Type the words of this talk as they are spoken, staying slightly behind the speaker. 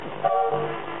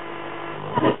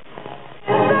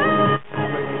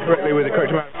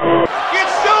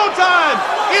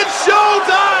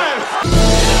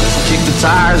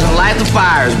tires and light the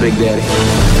fires, Big Daddy.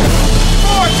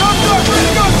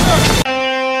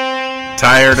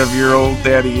 Tired of your old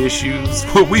daddy issues?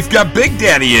 Well, we've got big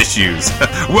daddy issues.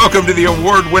 Welcome to the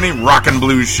award-winning Rock and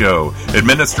Blues Show,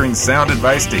 administering sound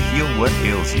advice to heal what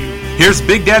ails you. Here's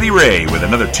Big Daddy Ray with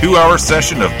another 2-hour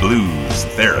session of blues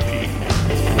therapy.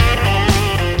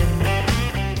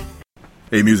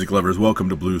 Hey, music lovers, welcome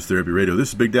to Blues Therapy Radio. This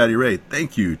is Big Daddy Ray.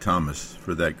 Thank you, Thomas,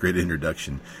 for that great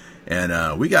introduction.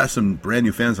 And we got some brand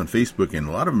new fans on Facebook, and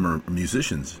a lot of them are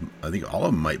musicians. I think all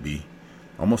of them might be.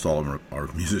 Almost all of them are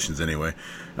musicians anyway.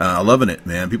 Loving it,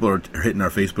 man. People are hitting our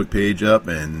Facebook page up,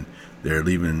 and they're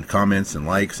leaving comments and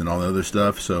likes and all the other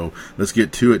stuff. So let's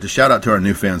get to it. To shout out to our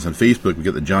new fans on Facebook, we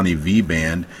got the Johnny V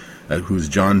Band, who's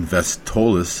John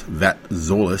Vatzolis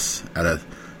out of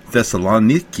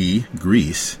Thessaloniki,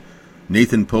 Greece.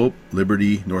 Nathan Pope,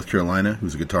 Liberty, North Carolina,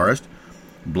 who's a guitarist.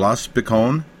 Blas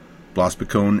Picon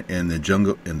and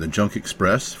the Junk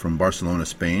Express from Barcelona,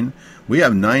 Spain. We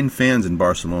have 9 fans in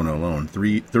Barcelona alone,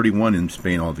 31 in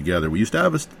Spain altogether. We used to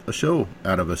have a show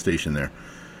out of a station there.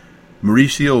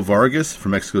 Mauricio Vargas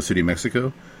from Mexico City,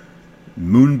 Mexico.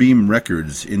 Moonbeam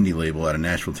Records, indie label out of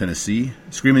Nashville, Tennessee.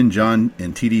 Screamin' John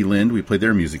and T.D. Lind, we played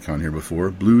their music on here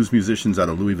before. Blues musicians out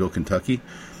of Louisville, Kentucky.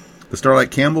 The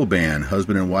Starlight Campbell Band,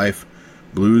 husband and wife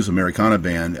blues Americana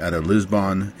band out of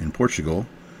Lisbon in Portugal.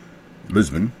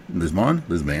 Lisbon.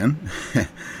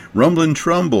 Rumblin'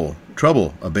 Trouble,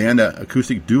 a band,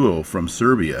 acoustic duo from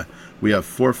Serbia. We have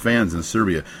 4 fans in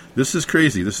Serbia. This is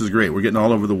crazy. This is great. We're getting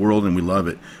all over the world, and we love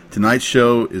it. Tonight's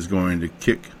show is going to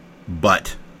kick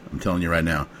butt. I'm telling you right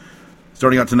now.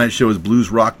 Starting out tonight's show is blues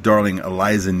rock darling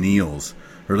Eliza Niels.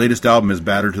 Her latest album is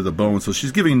Battered to the Bone, so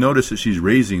she's giving notice that she's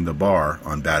raising the bar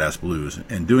on badass blues,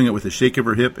 and doing it with a shake of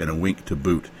her hip and a wink to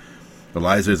boot.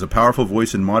 Eliza is a powerful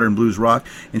voice in modern blues rock,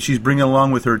 and she's bringing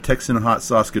along with her Texan hot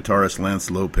sauce guitarist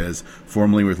Lance Lopez,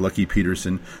 formerly with Lucky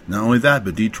Peterson. Not only that,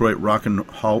 but Detroit Rock and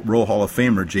Roll Hall of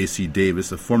Famer J.C.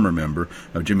 Davis, a former member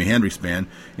of Jimi Hendrix Band,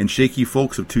 and Shaky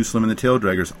Folks of Too Slim and the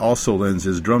Taildraggers also lends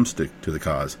his drumstick to the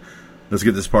cause. Let's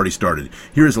get this party started.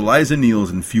 Here is Eliza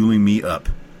Niels and Fueling Me Up.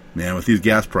 Man, with these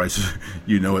gas prices,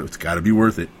 you know it's got to be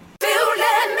worth it.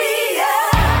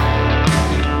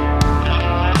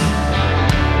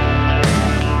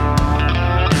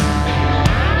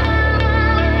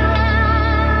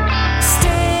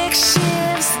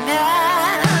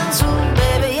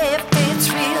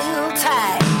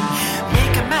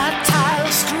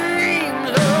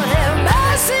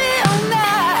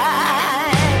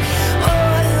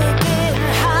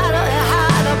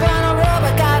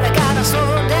 Gotta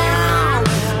slow down,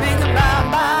 making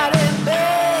my body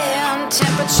beg.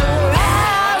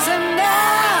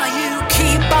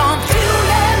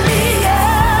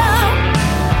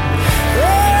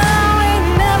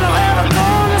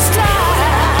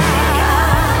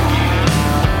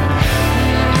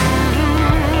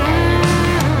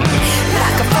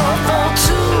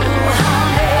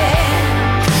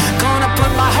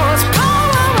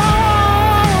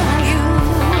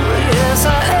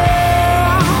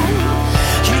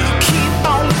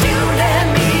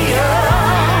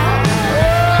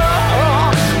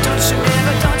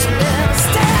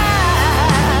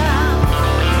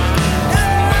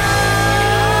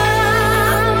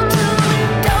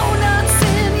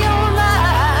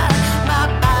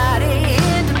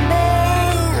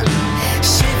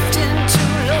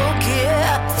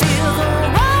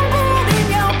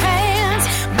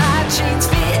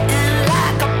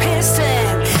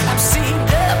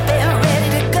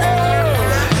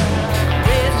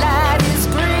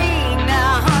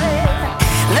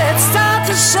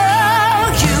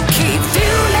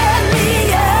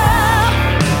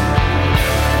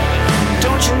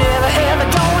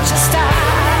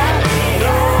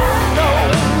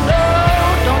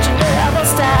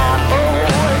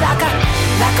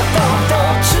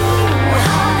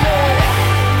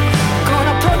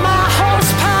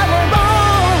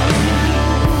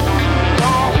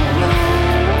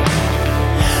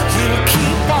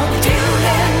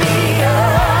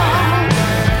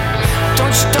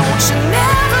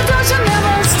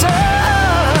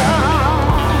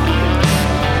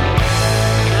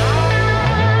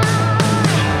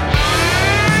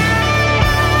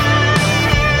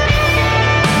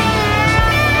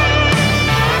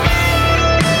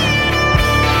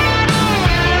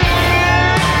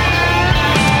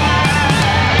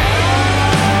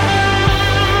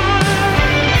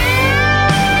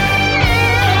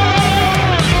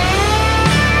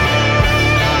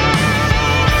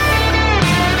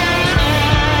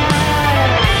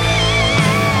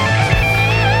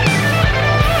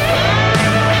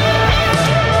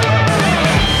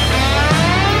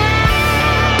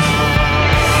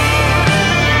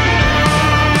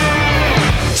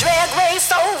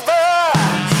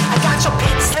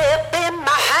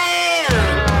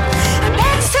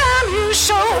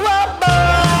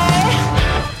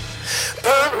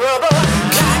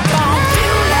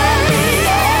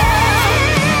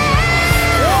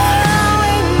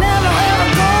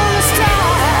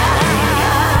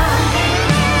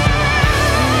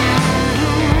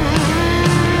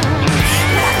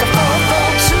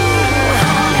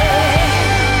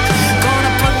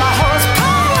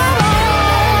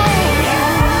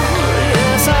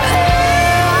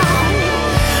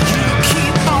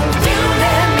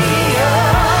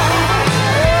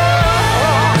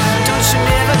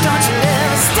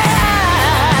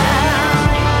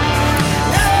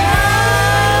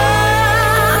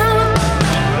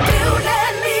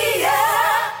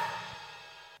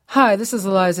 Hi, this is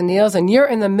Eliza Niels, and you're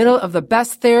in the middle of the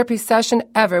best therapy session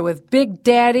ever with Big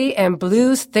Daddy and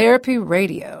Blues Therapy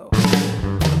Radio.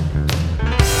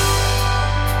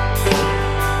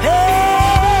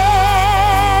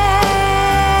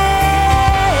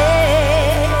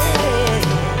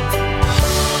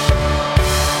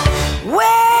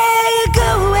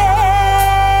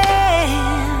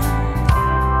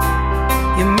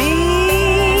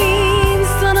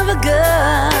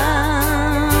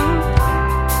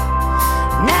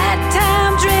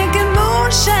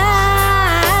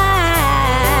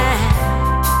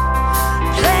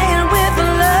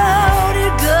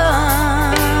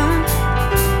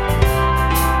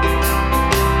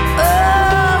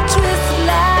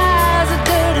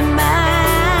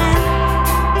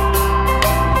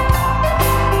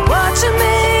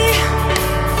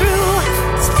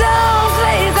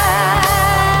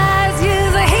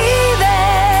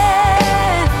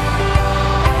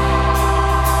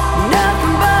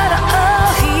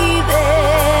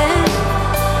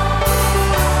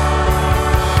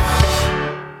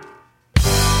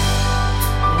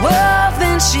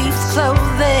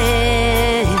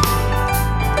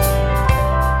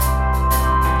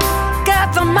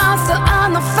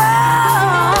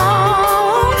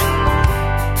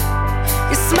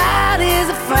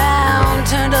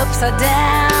 Upside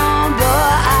down, boy,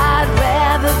 I'd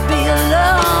rather be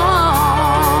alone.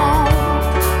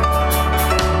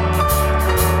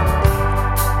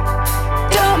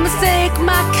 Don't mistake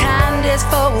my kindness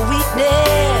for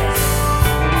weakness.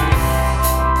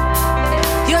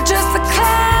 You're just a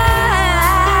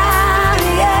clown,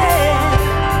 yeah.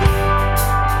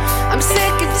 I'm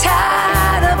sick and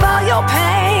tired of all your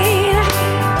pain.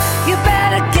 You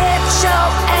better get your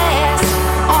ass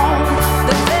on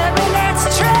the very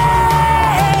next train.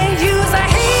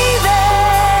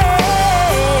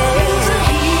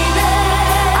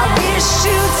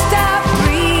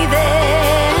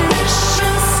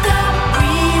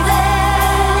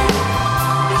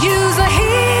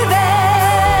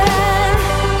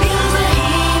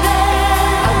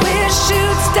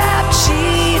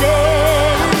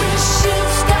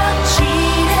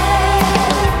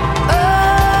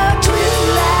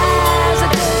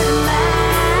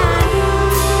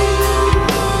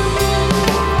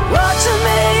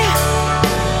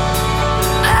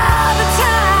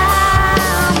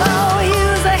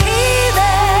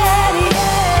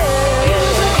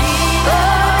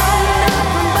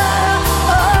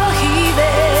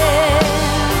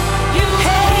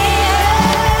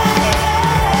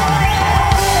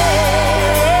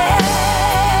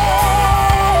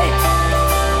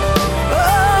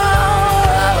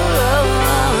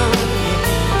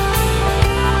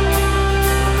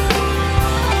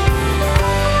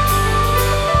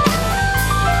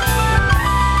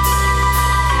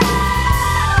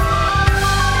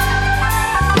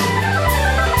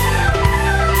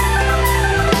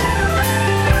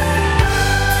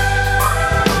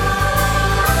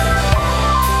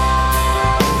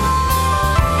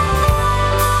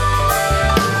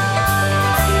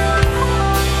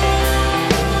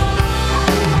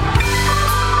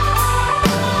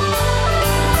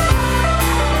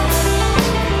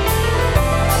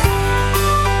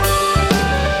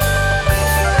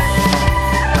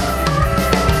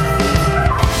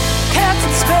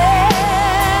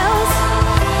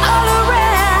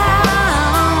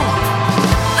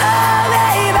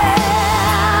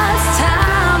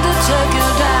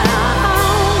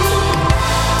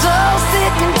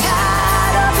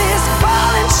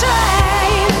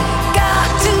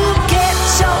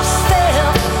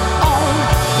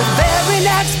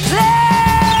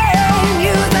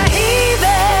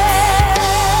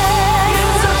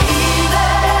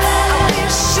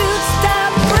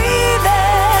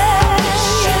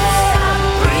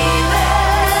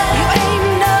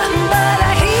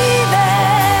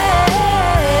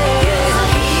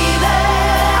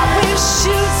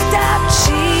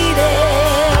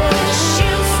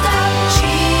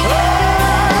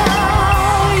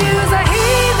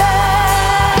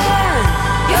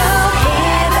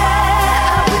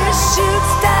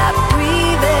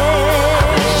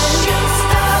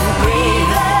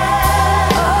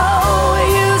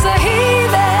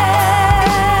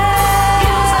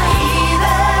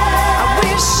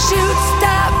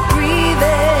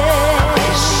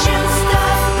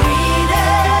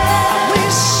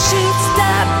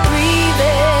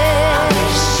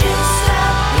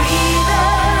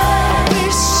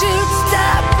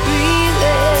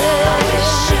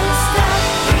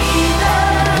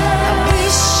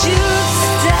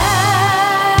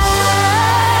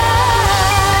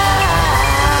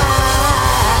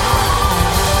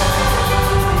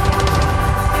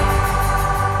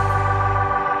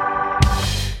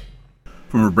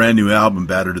 her brand new album,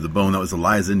 Battered to the Bone. That was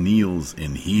Eliza Niels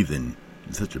in Heathen.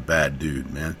 Such a bad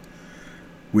dude, man.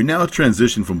 We now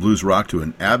transition from blues rock to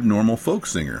an abnormal folk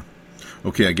singer.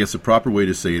 Okay, I guess the proper way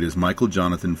to say it is Michael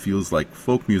Jonathan feels like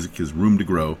folk music has room to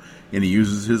grow, and he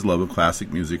uses his love of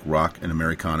classic music, rock, and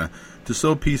Americana to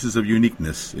sew pieces of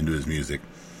uniqueness into his music.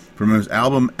 From his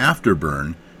album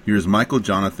Afterburn, here's Michael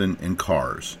Jonathan and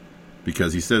Cars,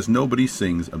 because he says nobody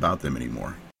sings about them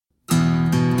anymore.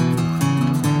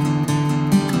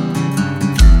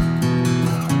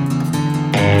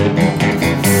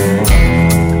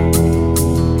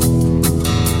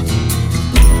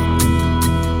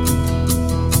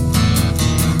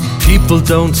 People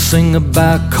don't sing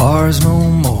about cars no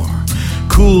more.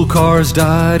 Cool cars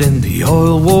died in the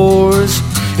oil wars.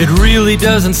 It really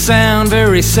doesn't sound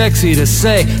very sexy to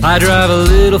say I drive a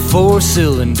little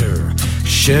four-cylinder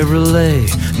Chevrolet.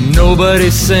 Nobody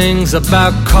sings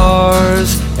about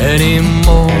cars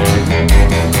anymore.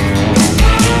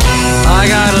 I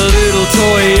got a little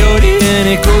Toyota and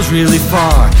it goes really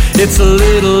far. It's a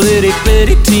little itty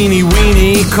bitty teeny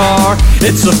weeny car.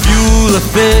 It's a fuel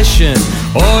efficient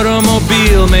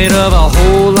automobile made of a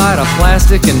whole lot of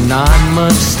plastic and not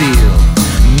much steel.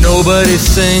 Nobody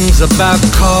sings about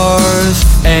cars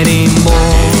anymore.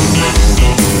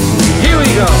 Here we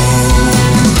go.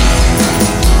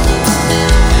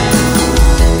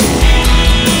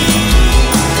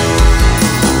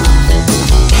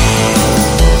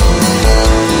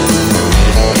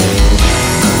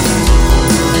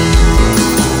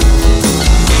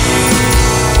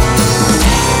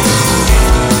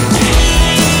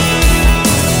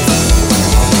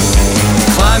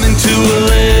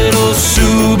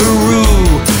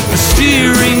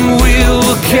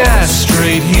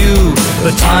 Castrate you.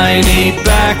 The tiny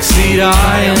backseat,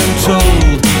 I am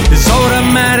told, is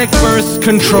automatic birth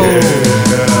control.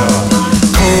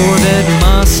 Corvette,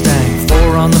 Mustang,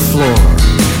 4 on the floor.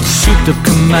 Souped up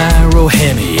Camaro,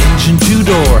 Hemi, engine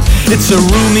 2-door. It's a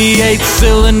roomy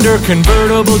 8-cylinder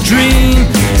convertible dream.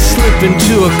 Slip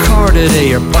into a car today,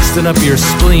 you're busting up your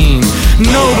spleen.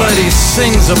 Nobody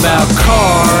sings about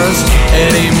cars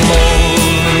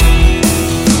anymore.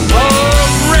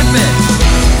 Oh, rip it!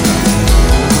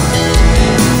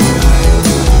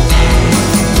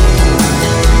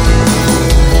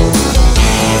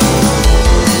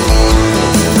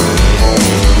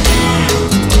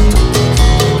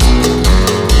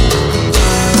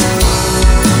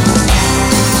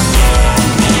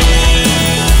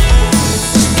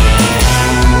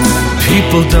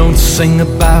 People don't sing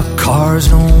about cars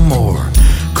no more.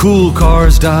 Cool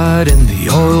cars died in the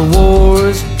oil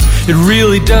wars. It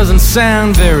really doesn't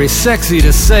sound very sexy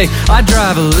to say I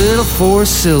drive a little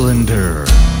four-cylinder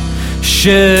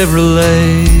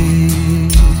Chevrolet.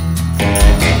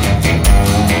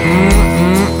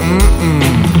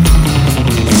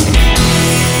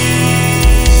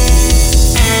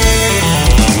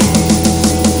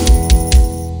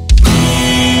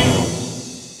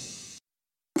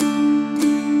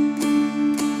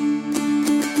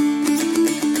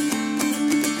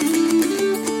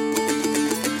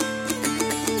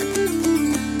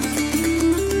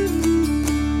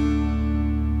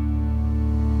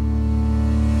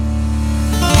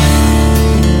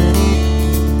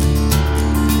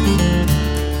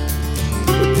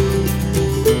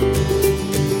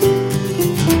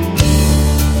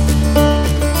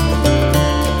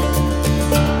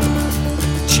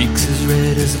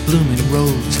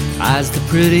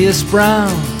 Prettiest brown,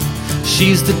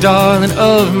 she's the darling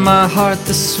of my heart,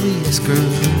 the sweetest girl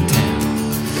in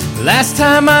town. Last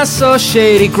time I saw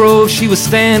Shady Grove, she was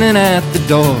standing at the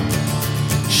door,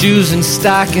 shoes and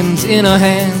stockings in her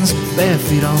hands, bare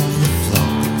feet on the floor.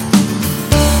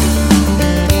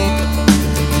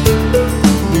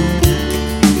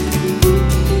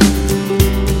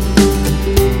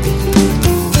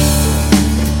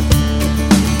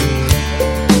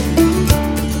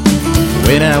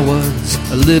 When I was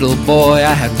a little boy,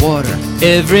 I had water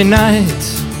every night.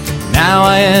 Now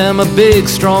I am a big,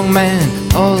 strong man,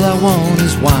 all I want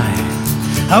is wine.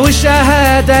 I wish I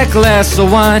had that glass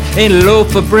of wine, a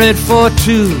loaf of bread for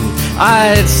two.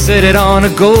 I'd set it on a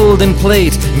golden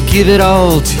plate and give it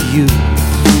all to you.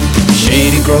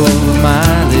 Shady Grove,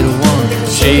 my little one,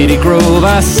 Shady Grove,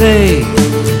 I say.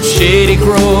 Shady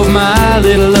Grove, my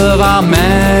little love, I'll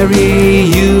marry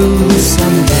you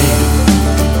someday.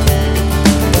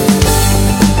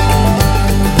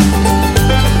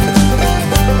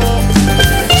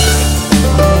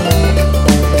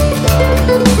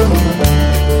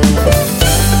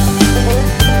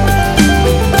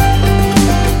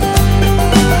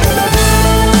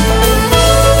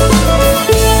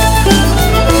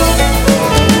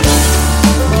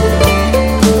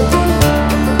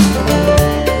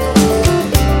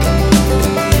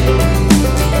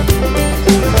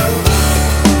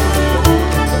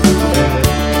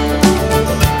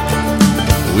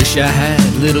 wish I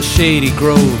had little Shady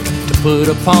Grove to put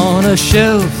upon a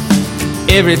shelf.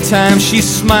 Every time she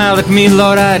smiled at me,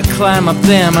 Lord, I'd climb up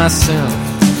there myself.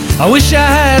 I wish I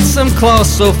had some cloth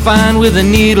so fine with a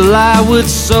needle I would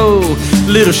sew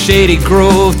little Shady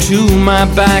Grove to my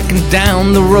back, and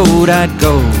down the road I'd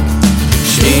go.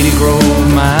 Shady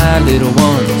Grove, my little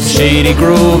one, Shady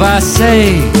Grove, I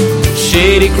say.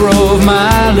 Shady Grove,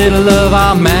 my little love,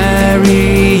 I'll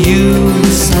marry you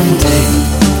someday.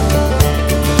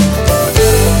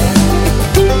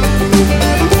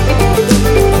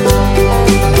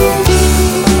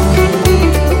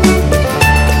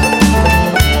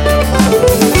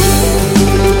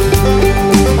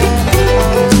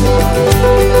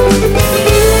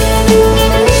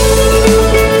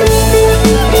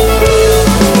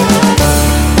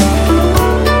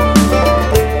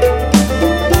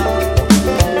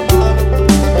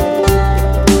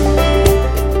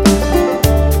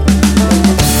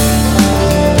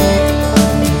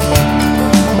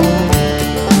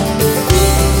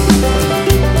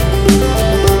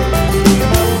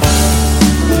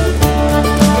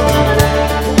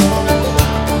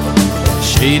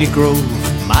 Shady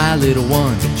Grove, my little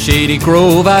one, Shady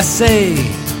Grove, I say.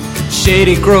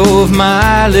 Shady Grove,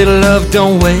 my little love,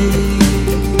 don't wait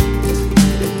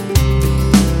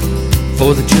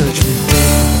for the judgment day.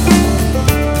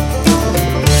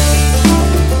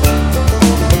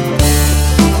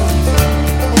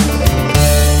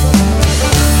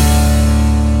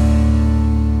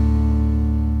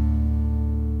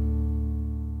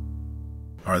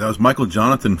 All right, that was Michael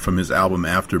Jonathan from his album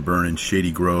Afterburn in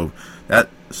Shady Grove. That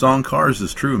song Cars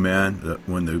is true, man.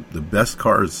 When the best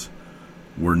cars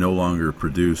were no longer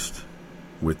produced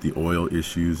with the oil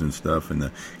issues and stuff and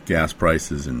the gas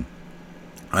prices. And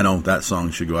I know that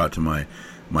song should go out to my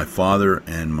father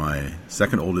and my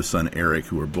second oldest son, Eric,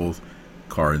 who are both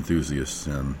car enthusiasts.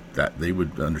 That they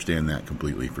would understand that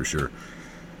completely for sure.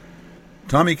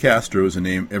 Tommy Castro is a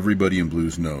name everybody in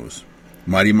blues knows.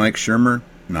 Mighty Mike Shermer,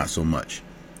 not so much.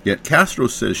 Yet Castro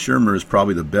says Shermer is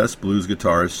probably the best blues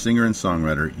guitarist, singer, and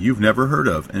songwriter you've never heard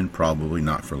of, and probably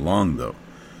not for long, though.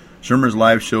 Shermer's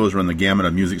live shows run the gamut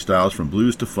of music styles from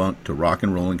blues to funk to rock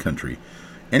and roll and country,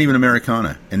 and even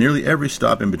Americana, and nearly every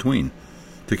stop in between.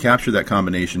 To capture that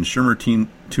combination, Shermer tuned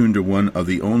to the one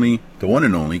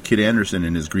and only Kid Anderson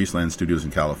in his Greaseland studios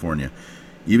in California.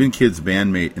 Even Kid's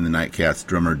bandmate in the Nightcats,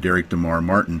 drummer Derek DeMar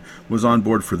Martin, was on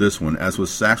board for this one, as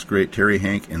was sax great Terry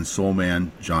Hank and soul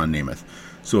man John Namath.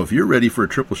 So if you're ready for a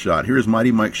triple shot, here is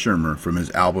Mighty Mike Shermer from his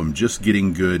album Just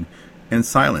Getting Good and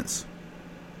Silence.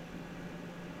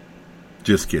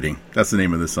 Just kidding. That's the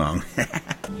name of the song.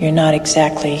 You're not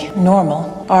exactly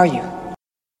normal, are you?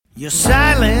 Your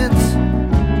silence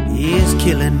is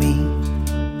killing me.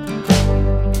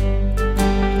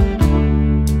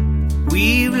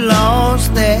 We've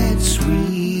lost that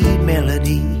sweet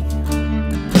melody.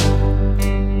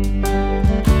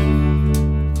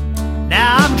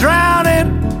 Now I'm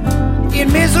drowning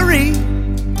in misery.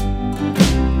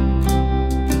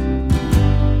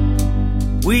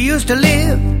 We used to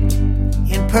live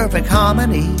in perfect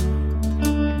harmony.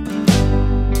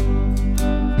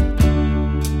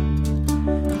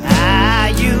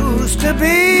 I used to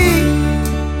be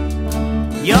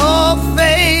your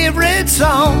favorite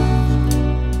song.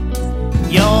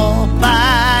 Your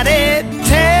body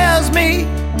tells me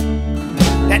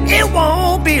that it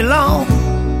won't be long.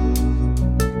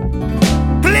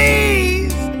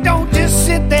 Please don't just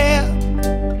sit there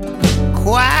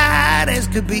quiet as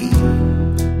could be.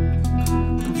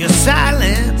 Your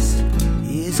silence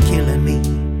is killing me.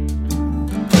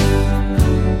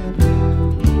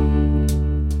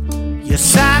 Your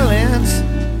silence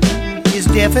is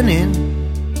deafening.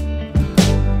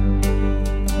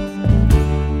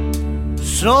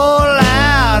 So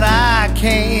loud I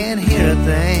can't hear a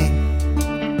thing.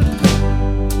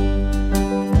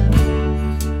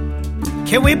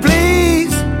 Can we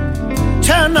please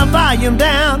turn the volume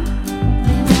down?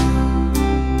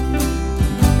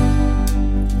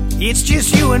 It's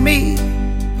just you and me,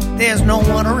 there's no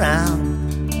one around.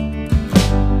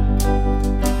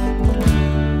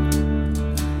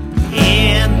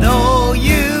 And though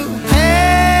you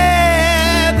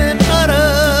haven't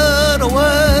uttered a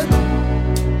word,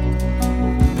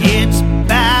 it's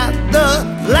about the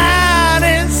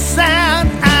loudest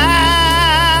sound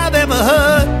I've ever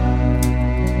heard.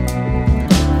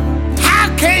 How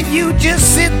can you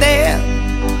just sit there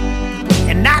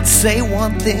and not say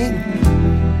one thing?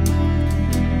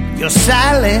 Your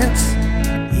silence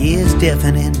is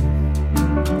deafening.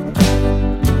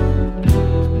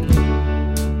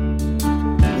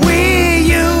 We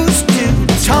used to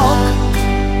talk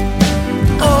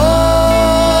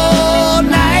all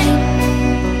night.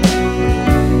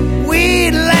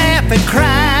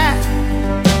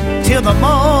 till the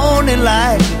morning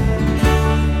light.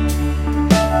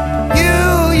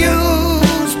 You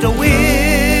used to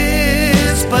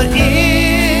whisper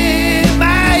in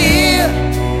my ear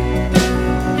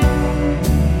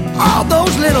all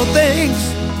those little things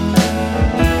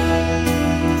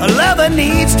a lover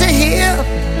needs to hear.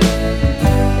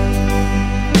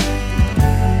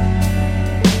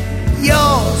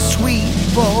 Your sweet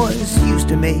voice used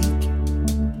to make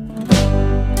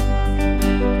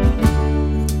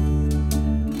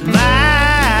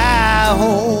my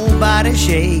whole body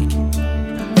shake.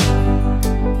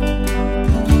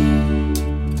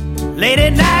 Late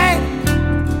at night,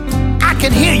 I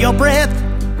can hear your breath,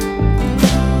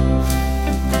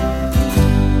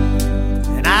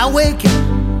 and I waken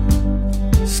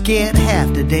scared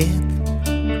half to death.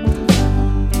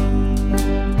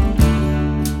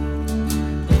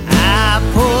 I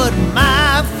put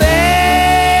my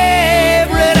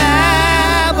favorite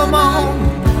album on.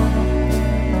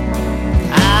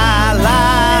 I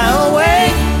lie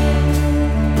awake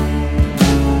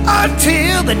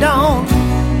until the dawn.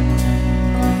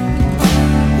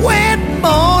 When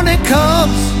morning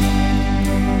comes,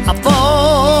 I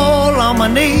fall on my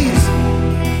knees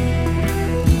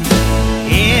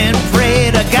and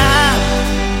pray to God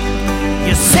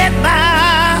you set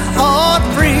my heart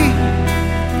free.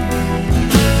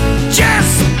 Just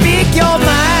speak your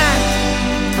mind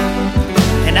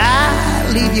and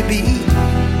I'll leave you be.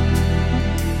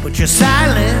 But your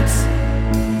silence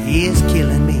is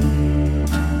killing me.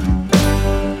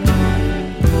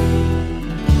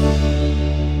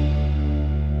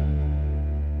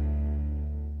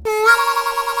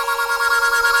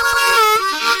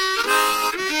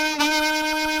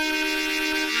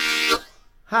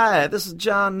 Hi, this is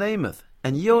John Namath,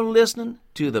 and you're listening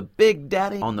to the Big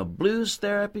Daddy on the Blues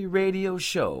Therapy Radio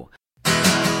Show. 1,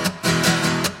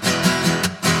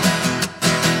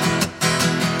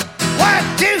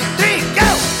 2, 3,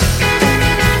 go!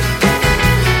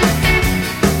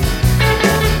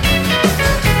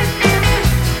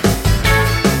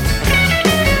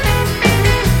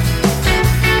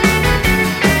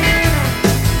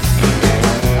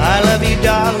 I love you,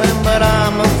 darling, but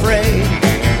I'm afraid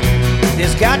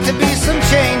there's got to be some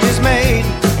changes made.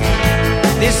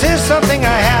 This is something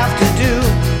I have to do.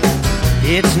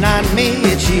 It's not me,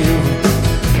 it's you.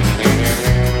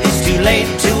 It's too late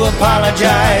to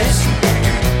apologize,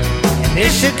 and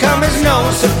this should come as no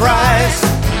surprise.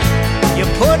 You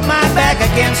put my back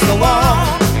against the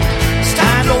wall. It's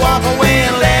time to walk away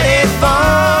and let it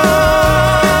fall.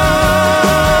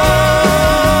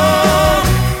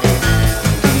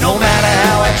 No matter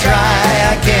how I try,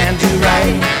 I can't do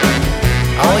right.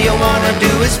 All you wanna do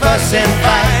is fuss and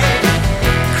fight,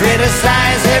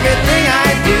 criticize everything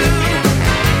I do.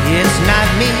 It's not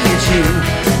me, it's you.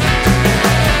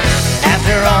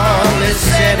 After all is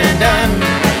said and done,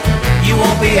 you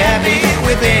won't be happy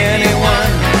with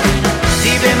anyone.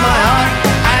 Deep in my heart,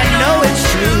 I know it's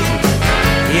true.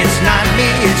 It's not me,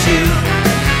 it's you.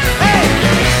 Hey!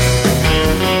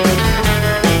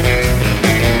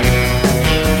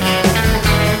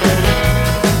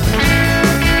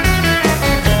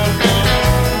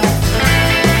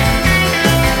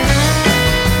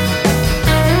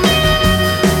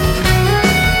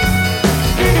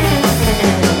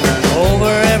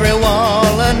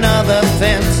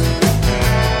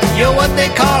 You're what they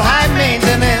call high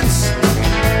maintenance,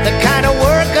 the kind of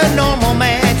work a normal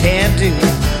man can't do.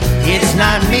 It's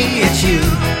not me, it's you.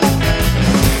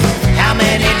 How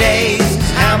many days,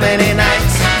 how many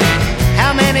nights,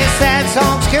 how many sad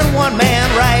songs can one man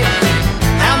write?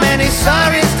 How many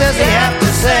sorries does he have to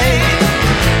say,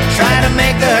 try to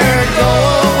make the hurt go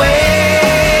away?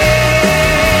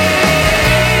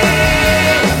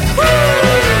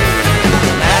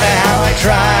 No matter how I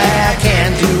try, I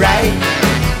can't do right.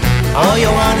 All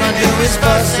you wanna do is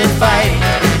fuss and fight,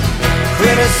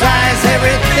 criticize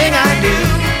everything I do.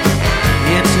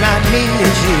 It's not me,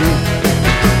 it's you.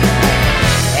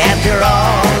 After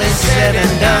all is said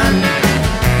and done,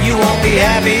 you won't be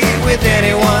happy with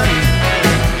anyone.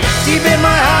 Deep in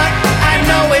my heart, I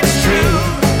know it's true.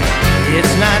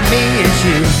 It's not me, it's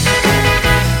you.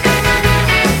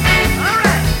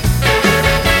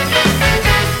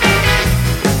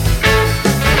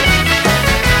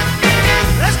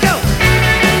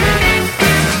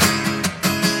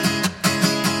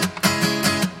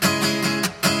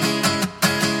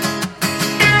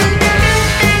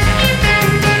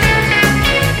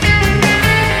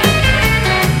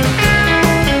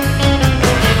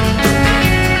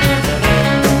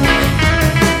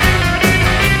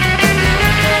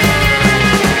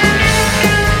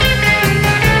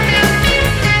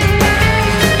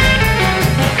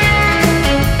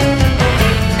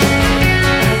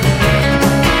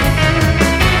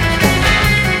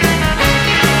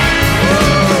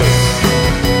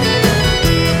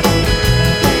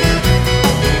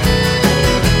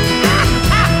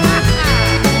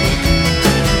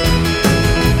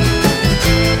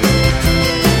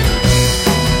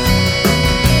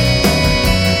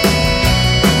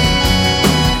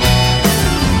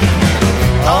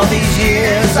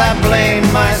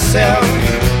 myself.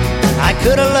 I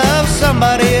could have loved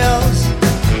somebody else.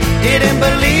 Didn't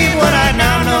believe what I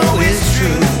now know is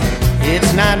true.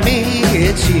 It's not me,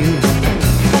 it's you.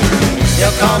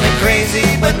 They'll call me crazy,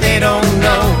 but they don't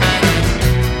know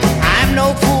I'm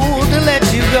no fool to let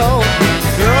you go.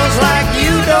 Girls like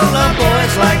you don't love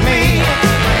boys like me.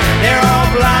 They're all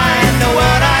blind to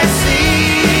what I see.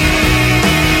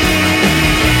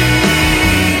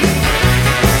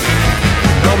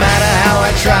 No matter how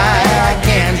I try, I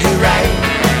can't do right.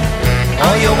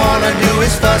 All you wanna do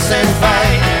is fuss and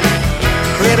fight,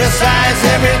 criticize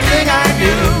everything I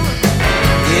do.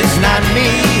 It's not me,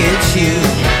 it's you.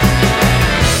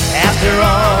 After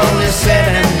all is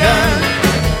said and done,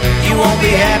 you won't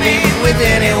be happy with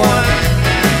anyone.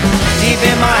 Deep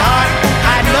in my heart,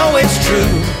 I know it's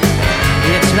true.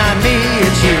 It's not me,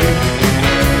 it's you.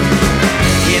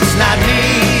 It's not me,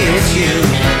 it's you.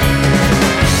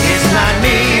 It's not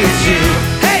me, it's you.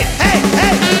 Hey, hey,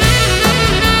 hey!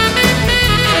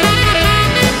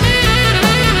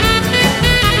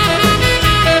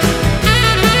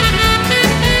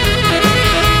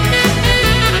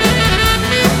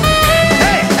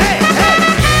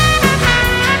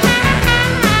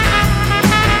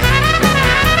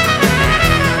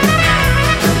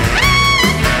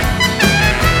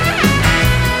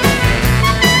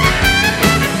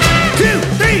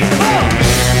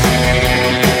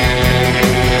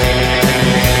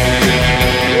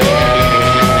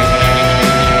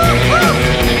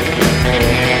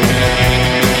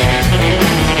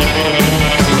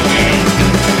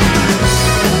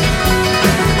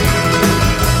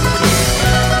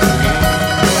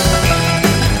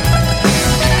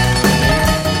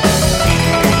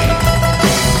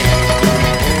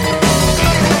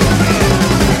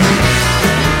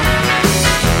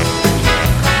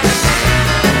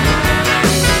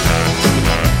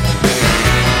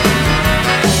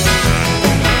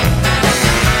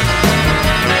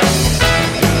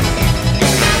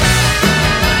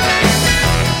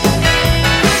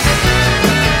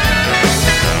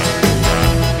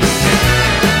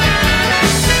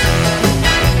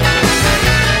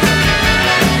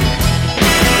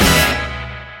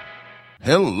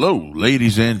 Hello,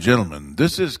 ladies and gentlemen.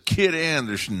 This is Kid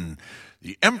Anderson,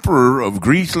 the Emperor of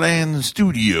Greaseland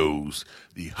Studios,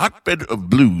 the hotbed of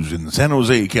blues in San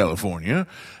Jose, California,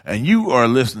 and you are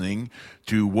listening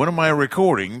to one of my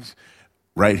recordings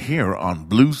right here on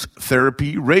Blues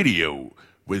Therapy Radio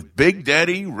with Big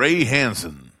Daddy Ray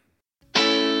Hansen.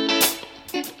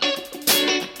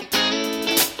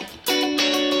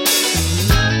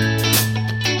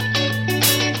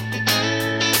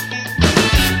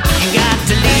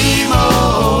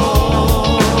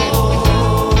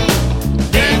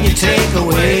 Take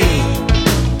away.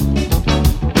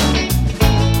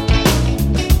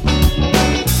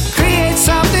 Create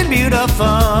something beautiful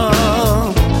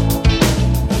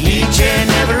each and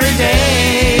every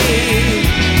day.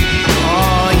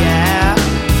 Oh yeah.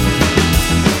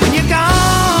 When you're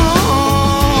gone,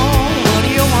 what do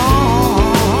you want?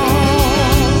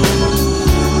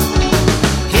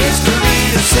 History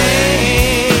to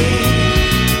say,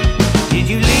 did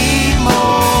you leave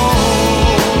more?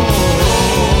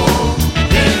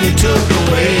 Took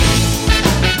away.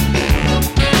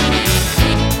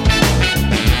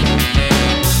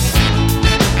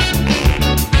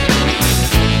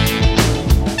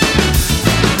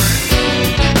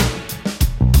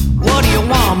 What do you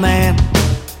want, man?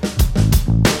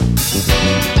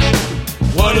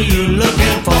 What are you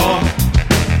looking for?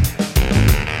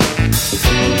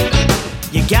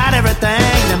 You got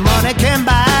everything that money can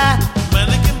buy.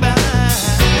 Money can buy.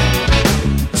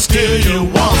 Still you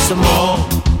want some more.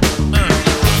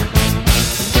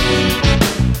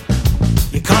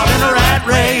 A rat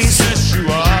race, yes you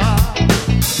are.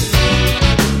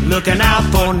 Looking out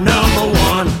for number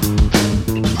one,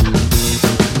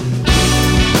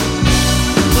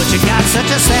 but you got such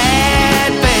a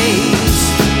sad face,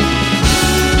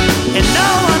 and no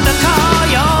one to call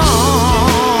your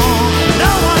own,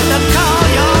 no one to call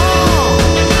your own.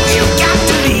 You got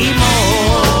to leave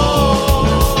more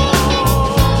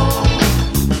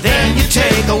than you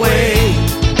take away.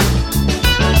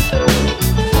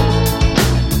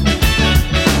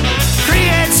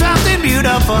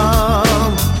 Beautiful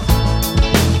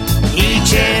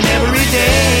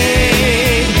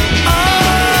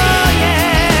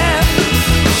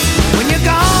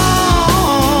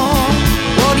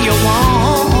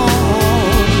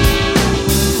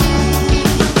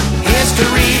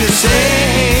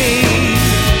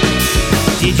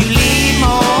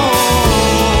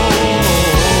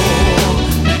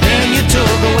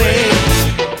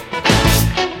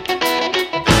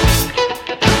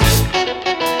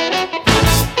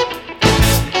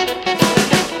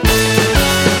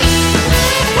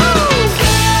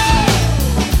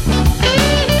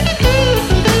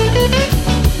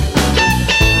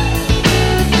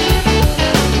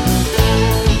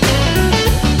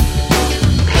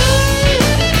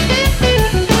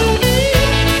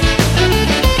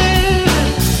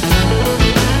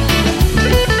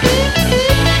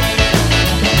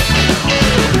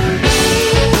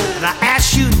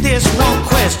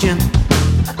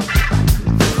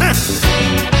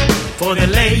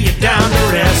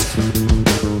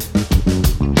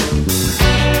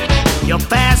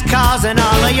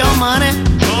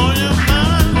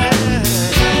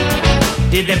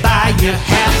Did they buy you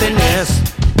happiness?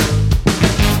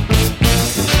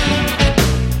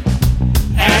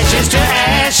 Ashes to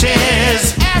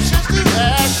ashes, ashes to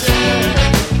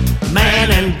ashes, man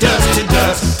and dust to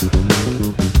dust.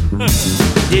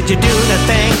 Did you do the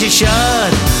things you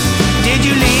should? Did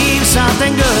you leave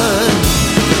something good?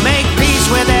 Make peace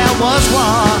where there was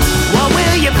war. What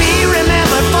will you be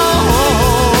remembered for?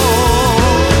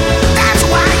 That's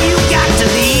why you got to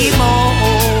leave more.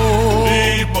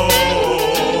 Leave more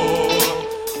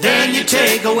than you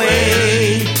take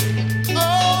away.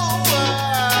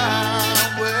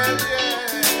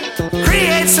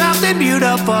 Create something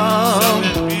beautiful,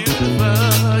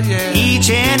 each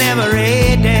and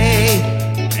every day.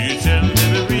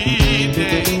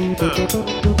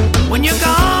 When you're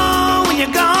gone,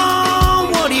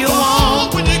 what do you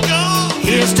want?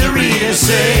 History to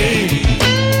say.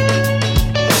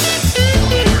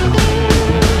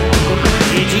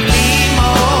 Did you leave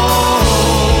more?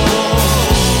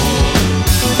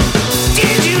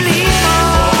 Did you leave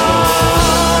more?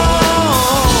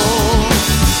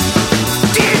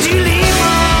 Did you leave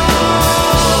more?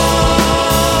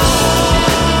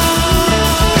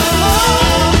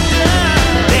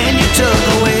 Then you took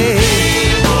away.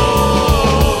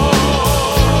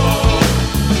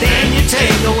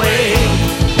 Take away.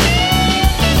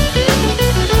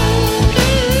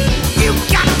 You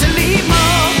got to leave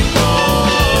more.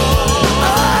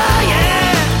 Oh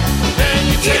yeah.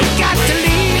 You got to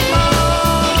leave more.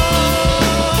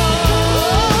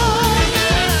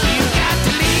 You got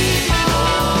to leave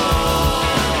more.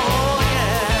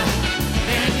 Yeah.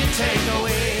 Then you take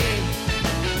away.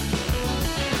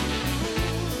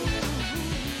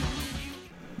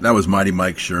 That was Mighty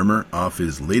Mike Shermer off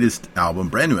his latest album,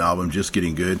 brand new album, Just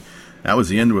Getting Good. That was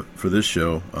the end for this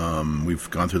show. We've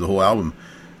gone through the whole album,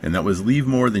 and that was Leave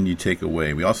More Than You Take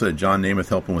Away. We also had John Namath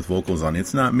helping with vocals on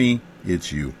It's Not Me,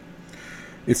 It's You.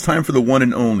 It's time for the one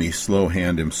and only slow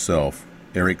hand himself,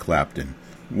 Eric Clapton.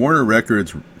 Warner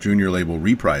Records junior label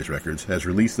Reprise Records has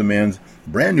released the man's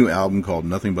brand new album called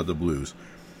Nothing But the Blues.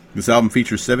 This album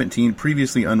features 17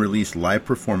 previously unreleased live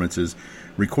performances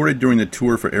recorded during the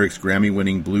tour for Eric's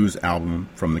Grammy-winning blues album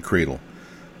From the Cradle.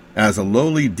 As a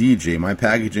lowly DJ, my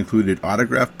package included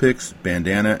autograph picks,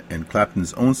 bandana, and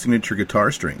Clapton's own signature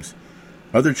guitar strings.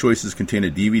 Other choices contained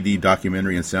a DVD,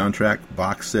 documentary, and soundtrack,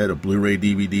 box set, a Blu-ray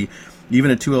DVD,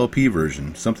 even a 2LP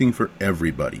version, something for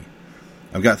everybody.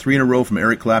 I've got 3 in a row from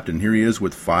Eric Clapton. Here he is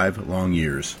with 5 Long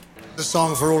Years. A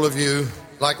song for all of you,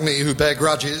 like me, who bear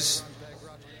grudges,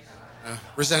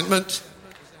 resentment.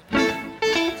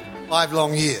 5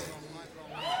 long years.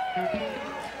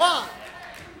 1.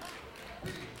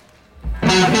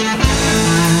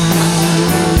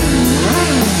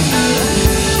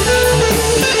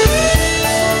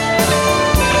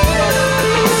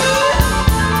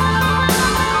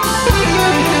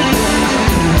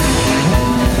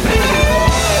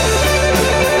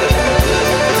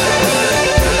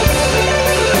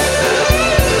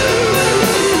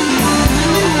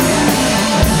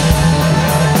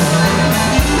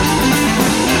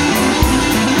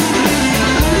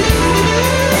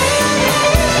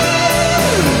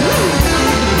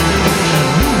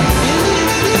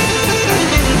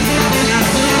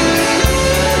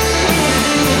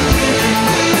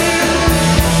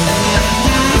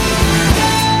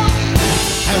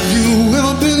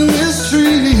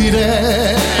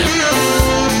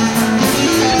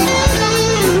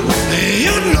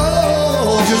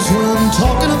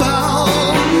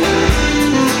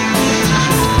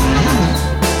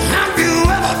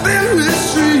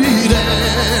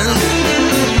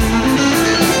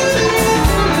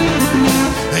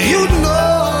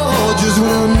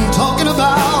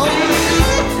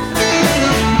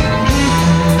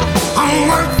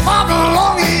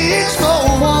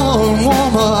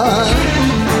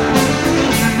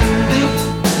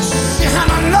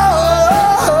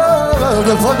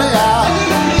 Put me out.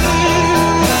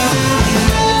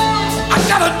 I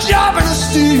got a job in a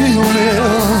steel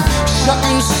mill,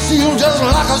 shucking steel just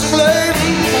like a slave.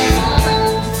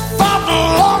 5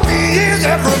 long years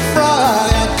every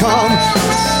Friday I come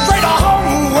straight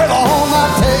home with all my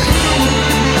pay.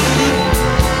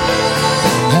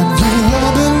 Have you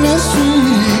ever been mistreated?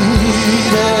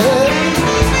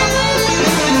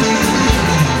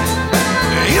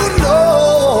 You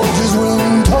know just what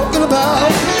I'm talking about.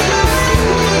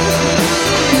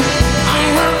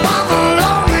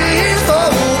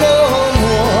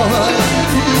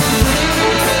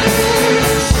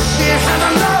 Yeah.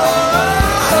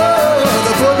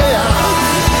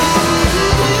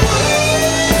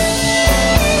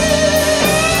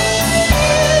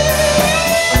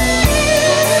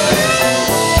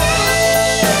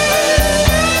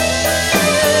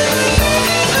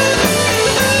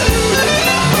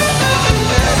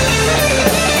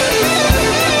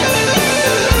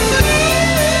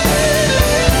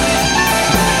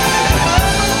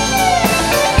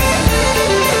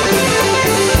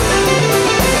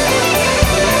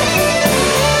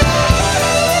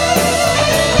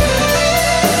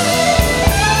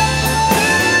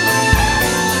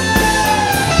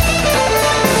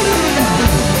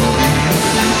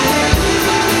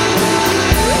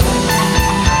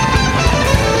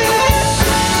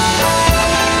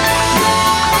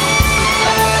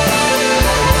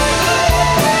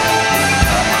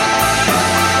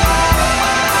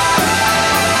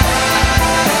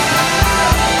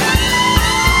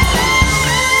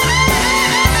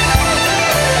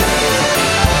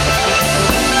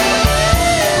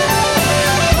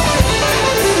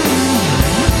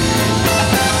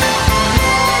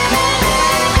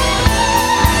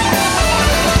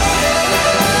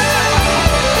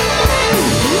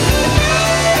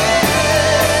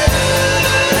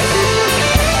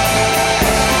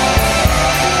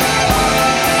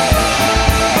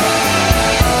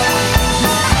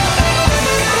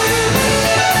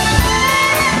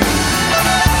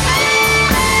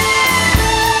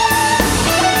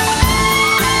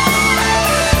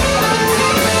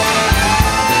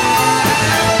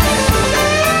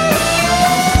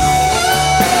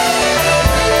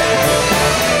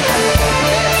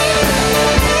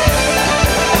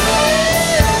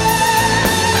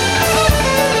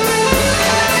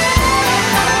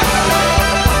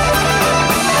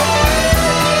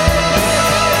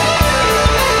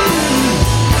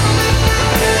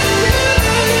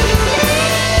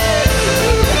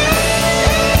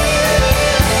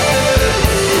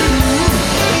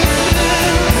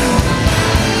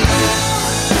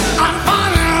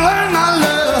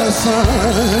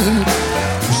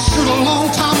 long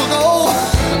time ago.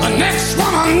 The next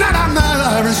woman that I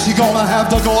marry, she gonna have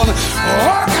to go and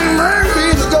work and bring me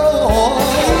the gold.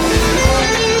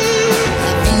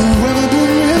 You ever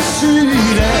been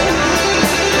mistreated?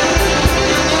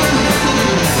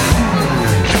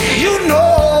 You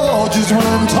know just what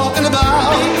I'm talking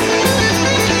about.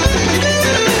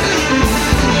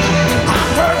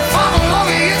 I've worked for the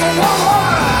longest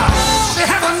woman. She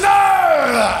has a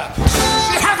nerve.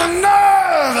 She has a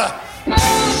nerve.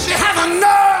 She has a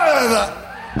nerve.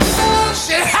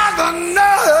 She has a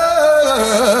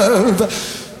nerve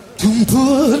to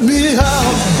put me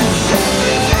out.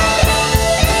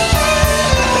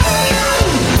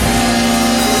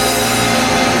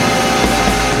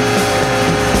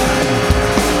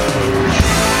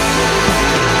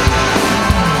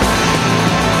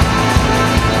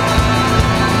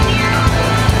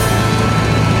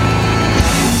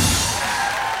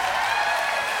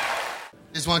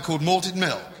 There's one called Malted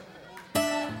Milk.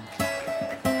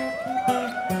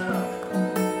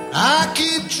 I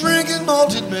keep drinking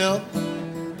malted milk,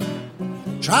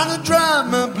 trying to drive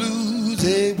my blues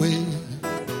away.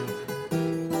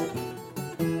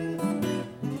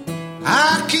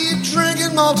 I keep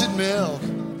drinking malted milk,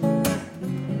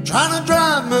 trying to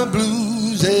drive my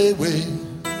blues away.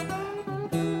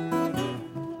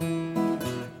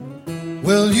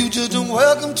 Well, you just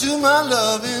welcome to my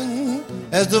loving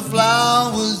as the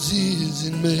flowers is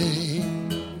in May.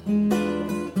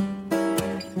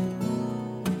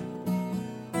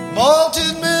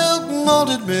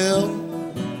 Malted milk,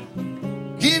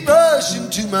 keep rushing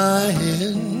to my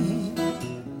hand.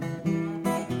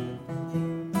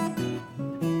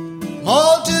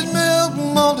 Malted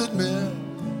milk,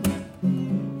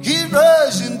 keep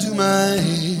rushing to my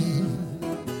hand.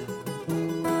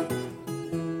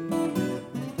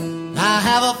 I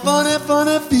have a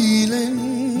funny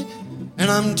feeling, and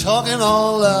I'm talking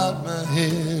all out my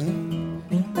head.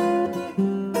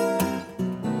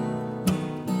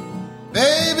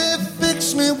 Baby,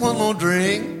 fix me one more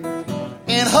drink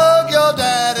and hug your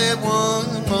daddy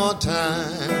one more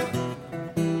time.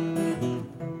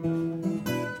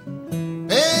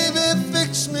 Baby,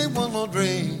 fix me one more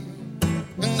drink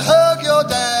and hug your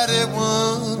daddy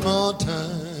one more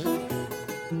time.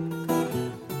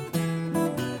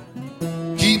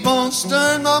 Keep on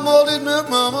stirring my malted milk,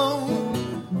 mama,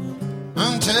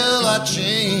 until I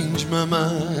change my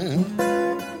mind.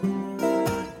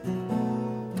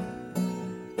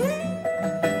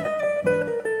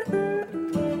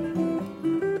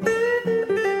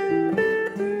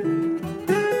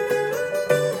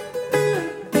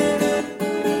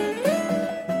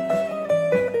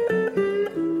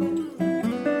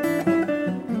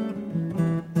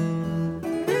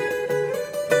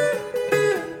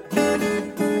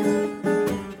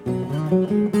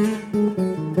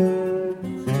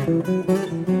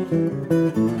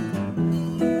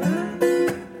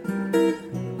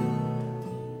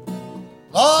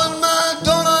 Lord, my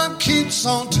donut keeps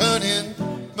on turning.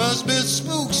 Must be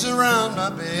spooks around my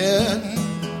bed.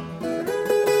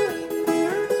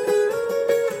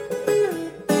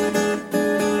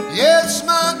 Yes,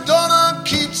 my donut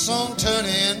keeps on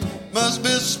turning. Must be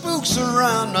spooks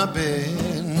around my bed.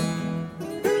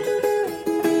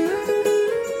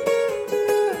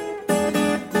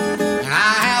 And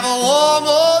I have a warm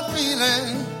old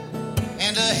feeling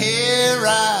and a hair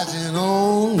rising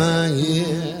on my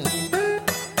head.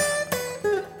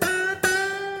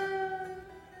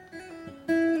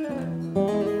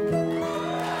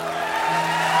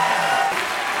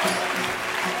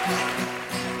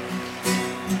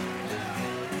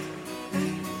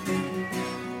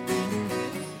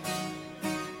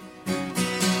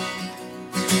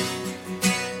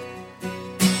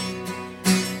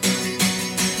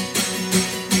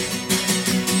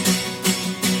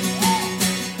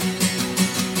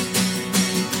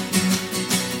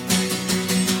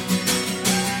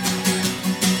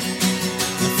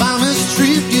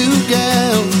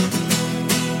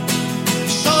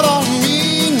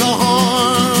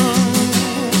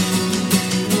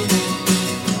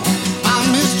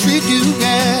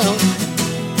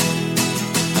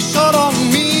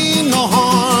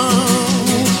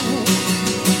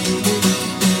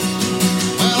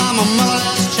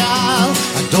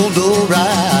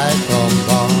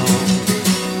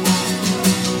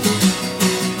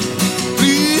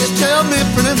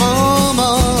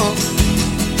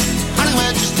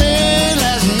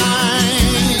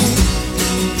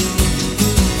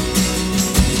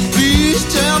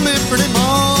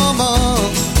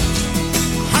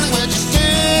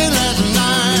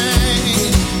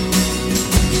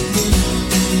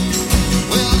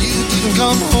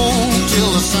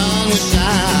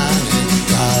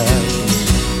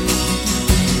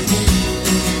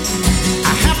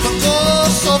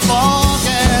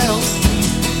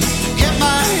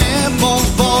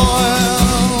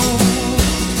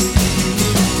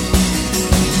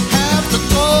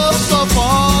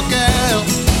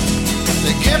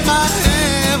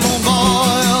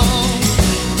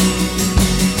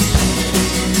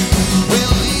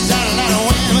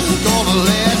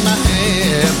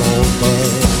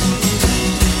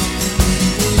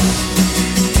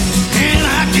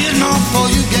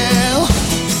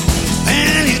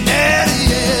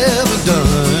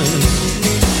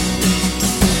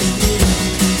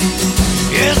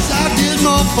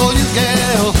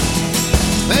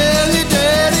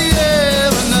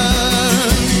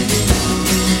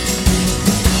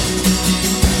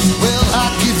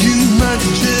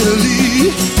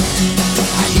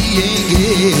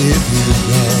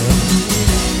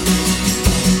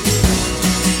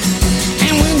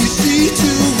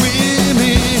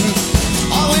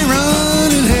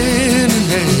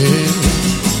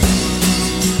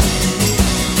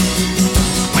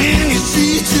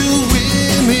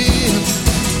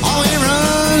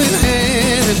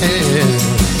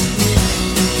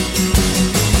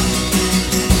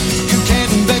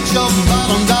 your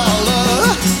bottom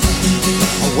dollar.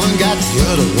 One got the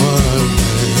other one.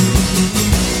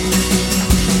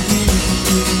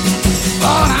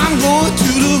 But I'm going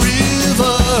to the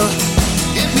river,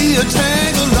 get me a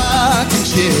tangled rocking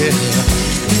chair.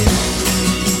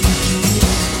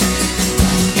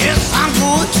 Yes, I'm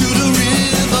going to the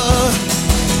river,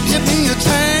 get me a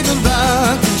tangled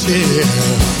rocking chair.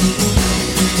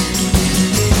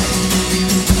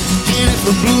 And if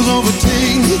the blues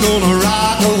overtake me, gonna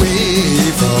rock away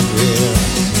from here.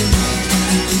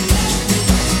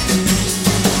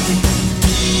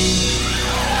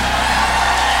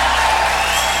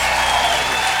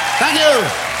 Thank you.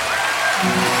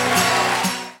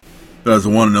 That was the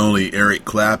one and only Eric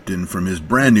Clapton from his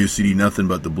brand new CD, Nothing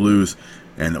But the Blues,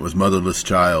 and it was Motherless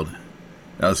Child.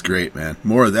 That was great, man.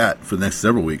 More of that for the next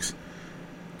several weeks.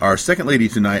 Our second lady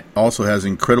tonight also has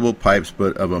incredible pipes,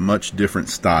 but of a much different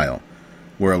style.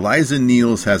 Where Eliza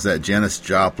Niels has that Janis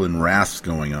Joplin rasp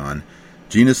going on,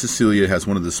 Gina Cecilia has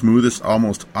one of the smoothest,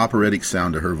 almost operatic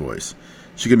sound to her voice.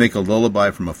 She can make a lullaby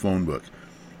from a phone book.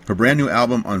 Her brand new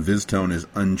album on VizTone is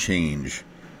Unchange.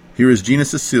 Here is Gina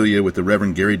Cecilia with the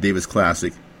Reverend Gary Davis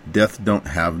classic, Death Don't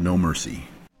Have No Mercy.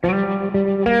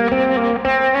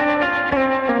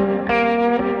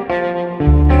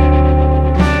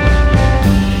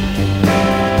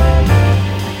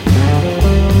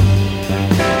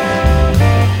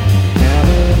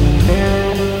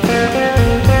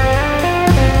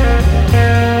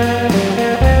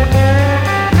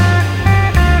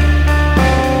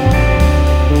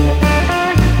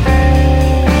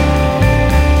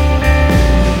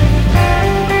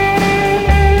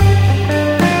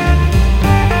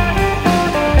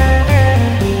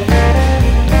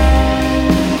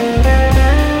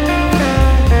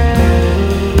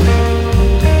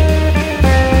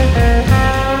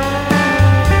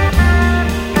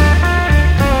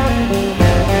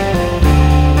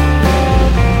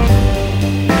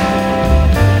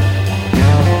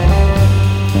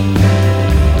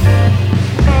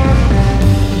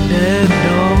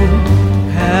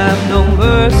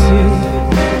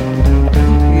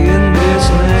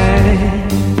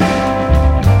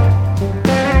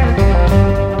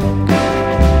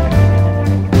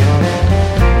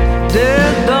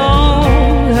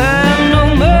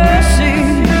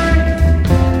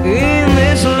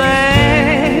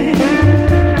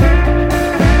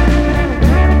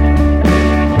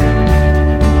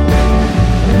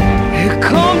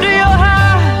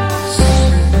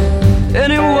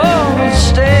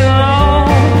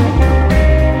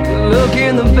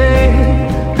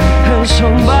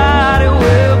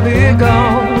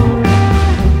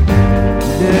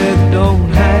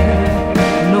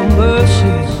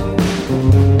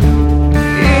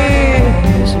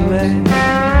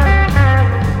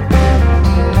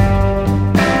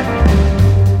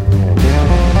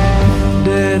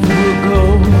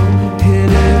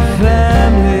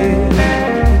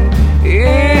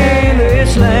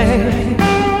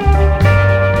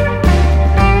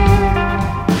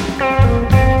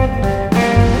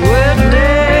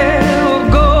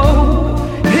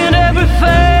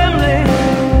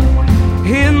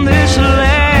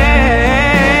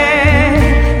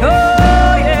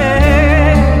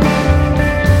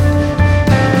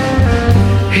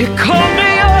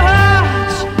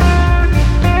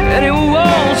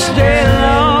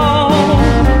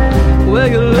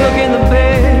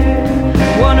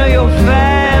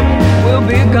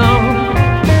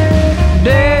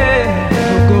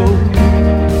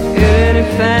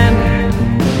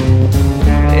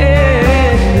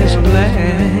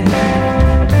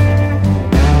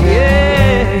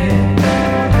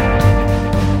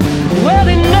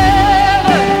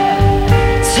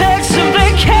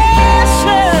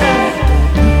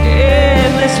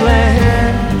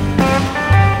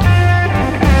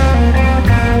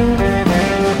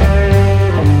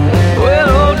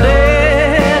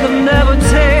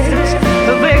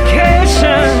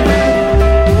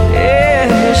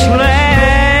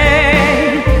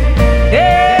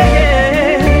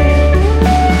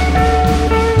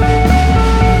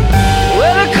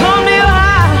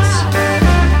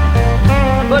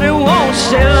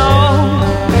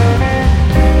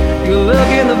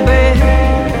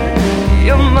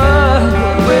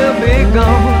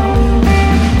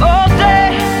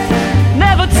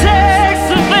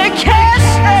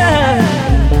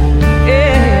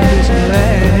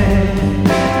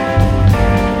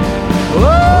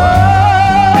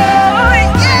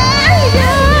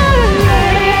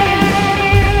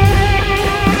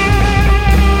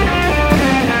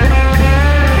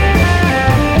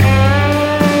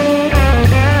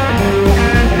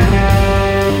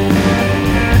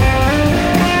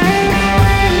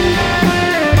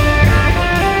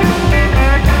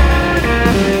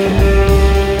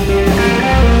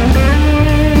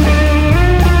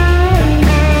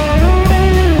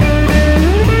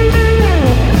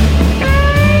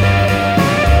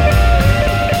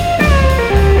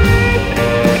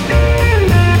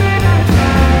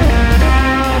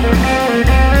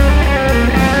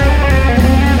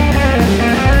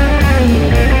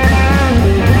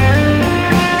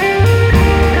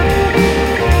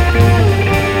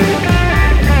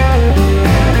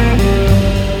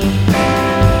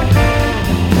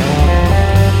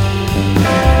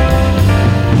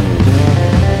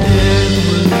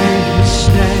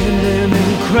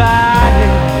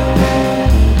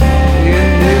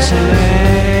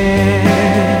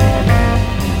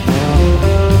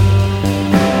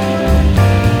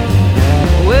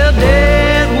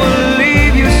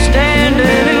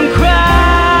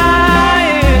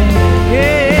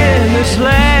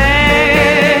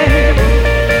 land.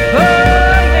 Oh,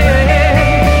 yeah.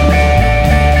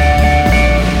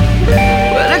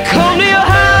 Well, they come to your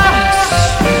house,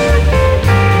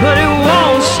 but it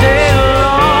won't stay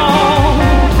long.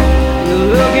 You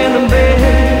look in the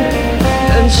bed,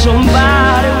 and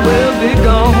somebody will be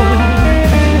gone.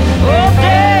 Oh,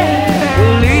 they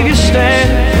will leave you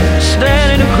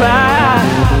standing to cry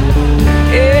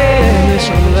in this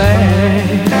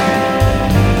land.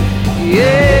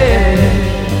 Yeah.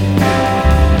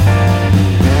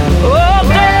 Oh,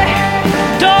 they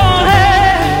don't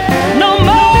have no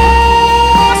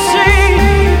mercy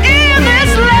in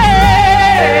this land.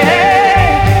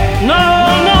 No,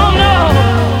 no, no.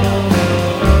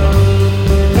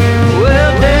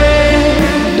 Well, they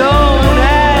don't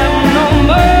have no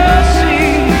mercy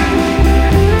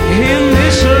in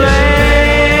this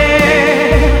land.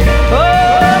 Oh,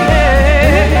 yeah.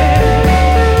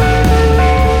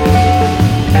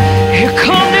 You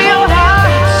come to your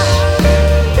house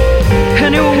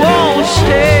and it won't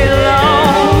stay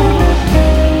long.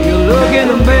 You look in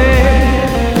the bed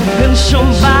and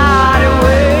somebody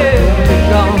will be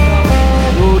gone.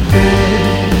 Oh,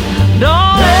 they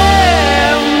don't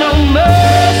have no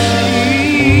mercy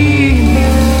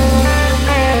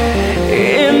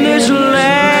in this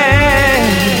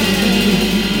land.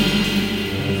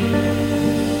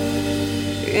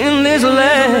 In this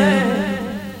land.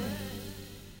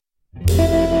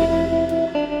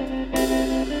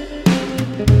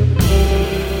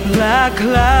 Like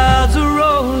clouds are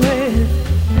rolling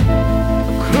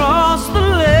across the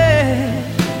land.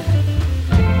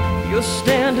 You're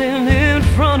standing in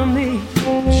front of me,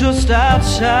 just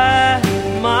outside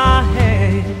my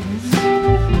hands.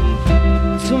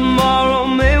 Tomorrow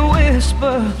may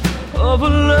whisper of a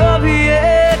love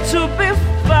yet to be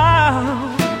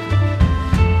found,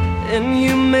 and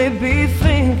you may be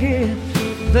thinking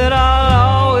that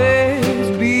I'll always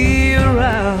be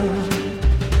around.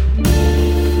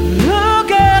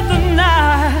 Look at the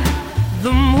night,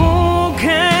 the moon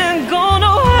can't go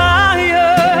no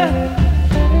higher.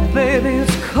 Baby,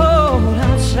 it's cold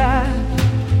outside,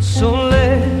 so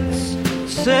let's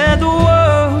set the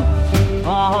world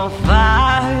on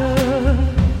fire,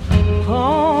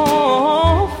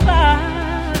 on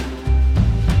fire.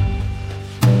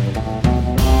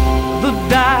 The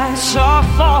dice are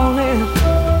falling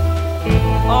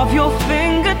off your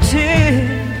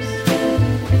fingertips,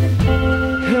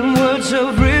 and words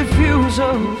of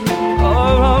refusal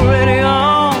are already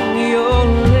on your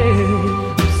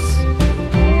lips.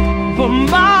 But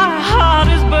my heart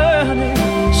is burning,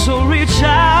 so reach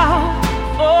out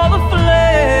for the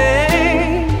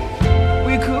flame.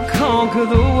 We could conquer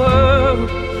the world,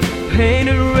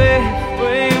 painted red,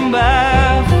 frame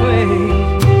by frame.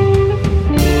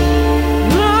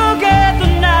 Look at the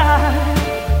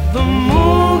night, the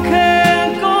moon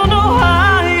can't go no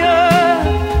higher.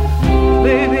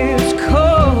 Baby, it's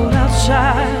cold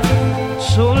outside,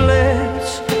 so let's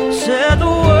set the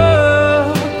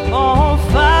world on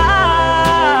fire.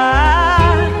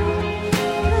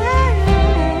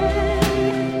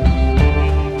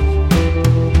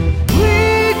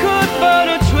 We could burn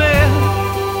a trail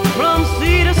from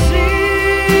sea to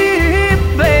sea,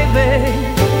 baby.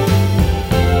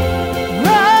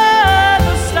 Ride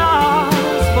the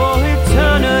stars for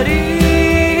eternity.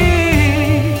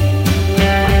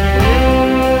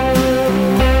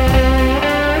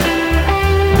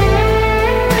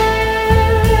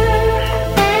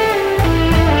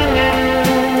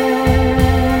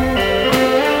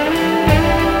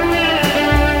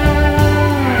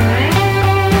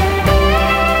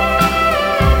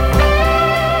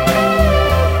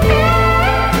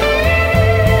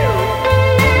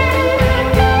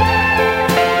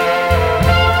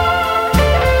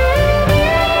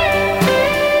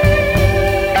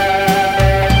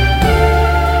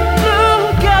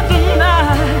 Look at the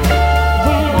night,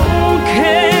 the moon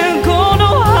can't go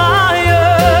no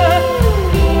higher.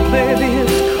 Baby,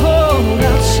 it's cold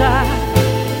outside,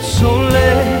 so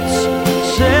let's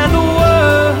set the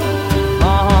world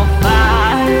on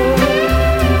fire.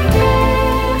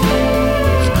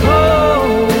 It's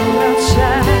cold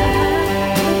outside.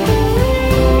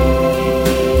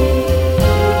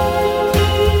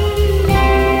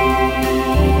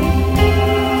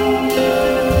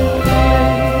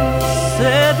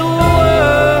 Set the world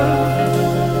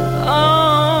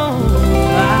on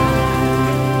fire.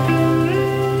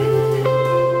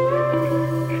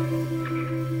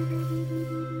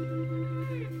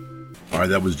 All right,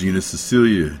 that was Gina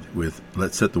Cecilia with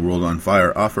Let's Set the World on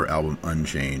Fire off her album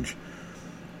Unchange.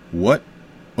 What,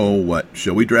 oh what,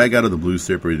 shall we drag out of the Blues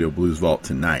Therapy Radio Blues Vault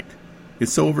tonight?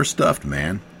 It's so overstuffed,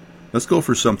 man. Let's go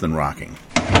for something rocking.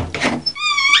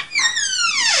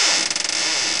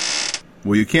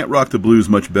 Well, you can't rock the blues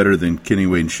much better than Kenny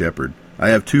Wayne Shepherd. I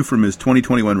have two from his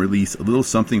 2021 release, A Little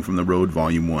Something from the Road,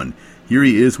 Volume 1. Here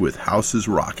he is with Houses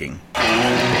Rocking.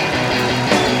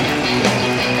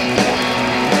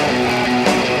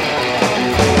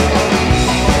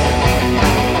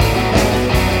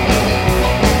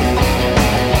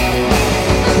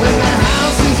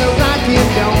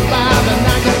 Don't bother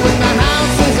knocking when the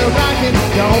houses are rocking.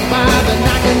 Don't bother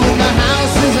knocking when the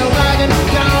houses are rocking.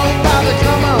 Don't bother,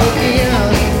 come on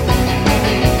in.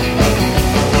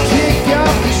 Kick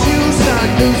off your shoes, start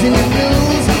losing your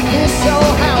blues. This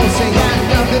old house ain't got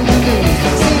nothing to lose.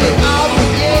 Seen it all for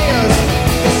years.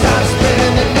 Start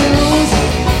spreading the news.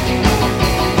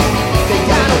 They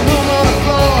got a room on the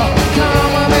floor.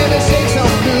 Come on, baby, shake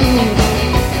some blues.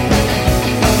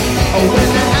 Oh, when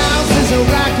the houses are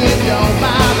rocking, don't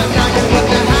bother knocking when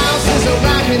the houses are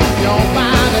rocking. Don't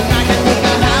bother knocking when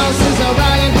the houses are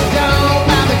rocking. Don't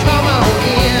bother, come on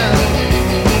in.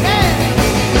 Hey.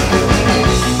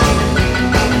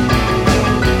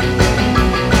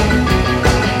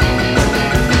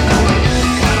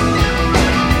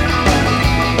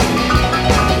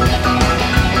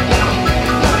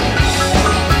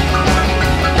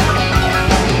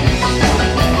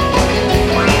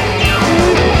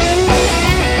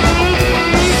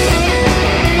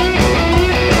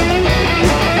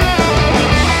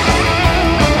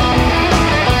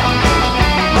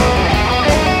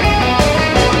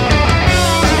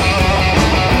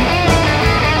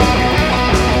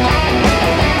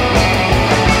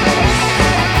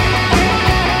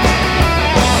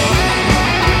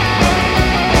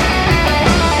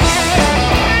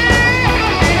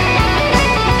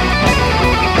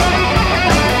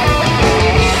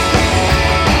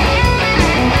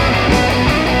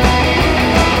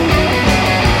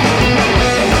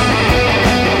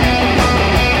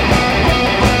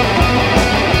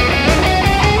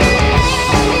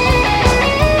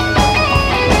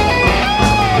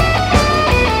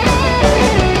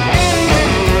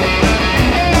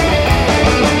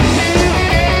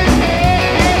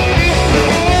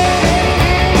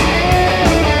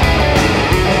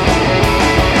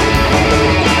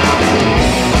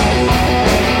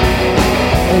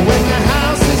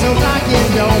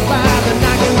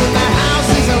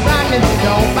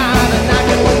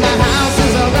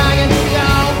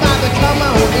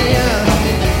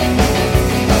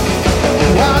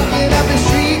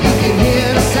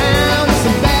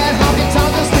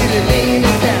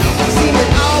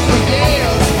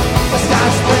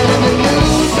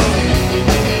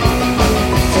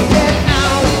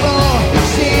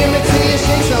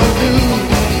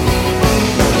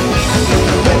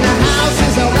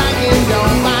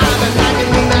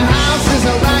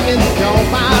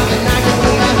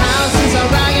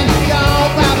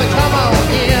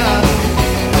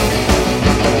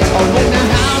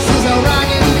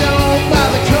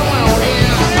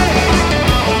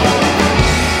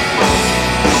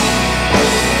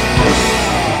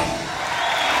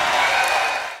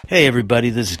 Hey everybody,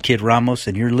 this is Kid Ramos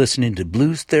and you're listening to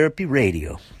Blues Therapy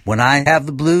Radio. When I have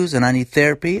the blues and I need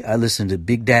therapy, I listen to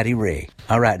Big Daddy Ray.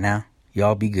 All right now,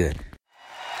 y'all be good.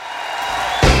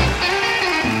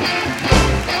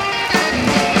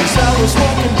 As I was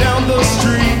walking down the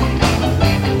street,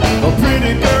 a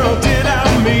pretty girl did I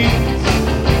meet.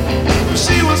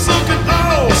 She was looking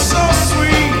oh so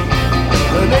sweet,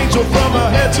 an angel from her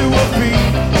head to her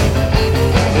feet.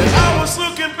 And I was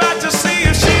looking back to see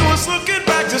if she was looking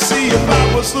back to see if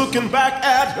I was looking back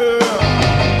at her.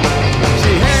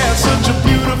 She had such a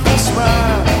beautiful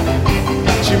smile.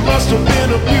 She must have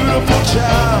been a beautiful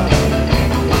child.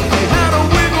 She had a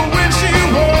wiggle when she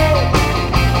walked.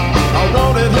 I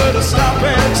wanted her to stop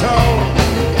and talk.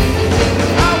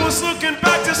 I was looking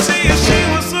back to see if she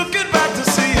was looking back to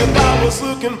see if I was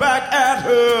looking back at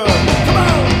her. Come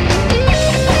on!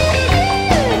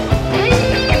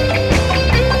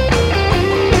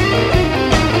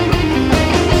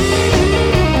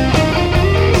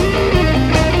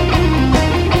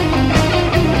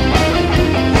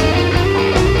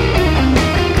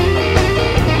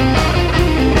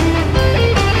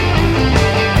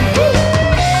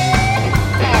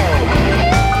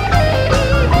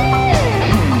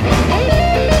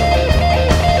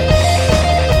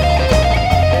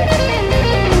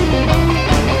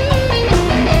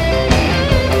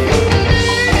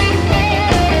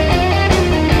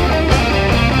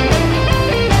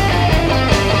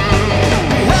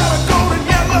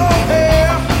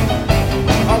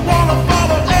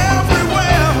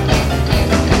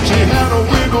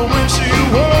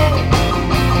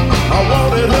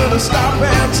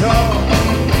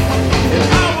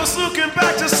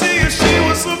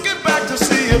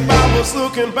 was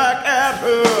looking back at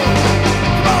her.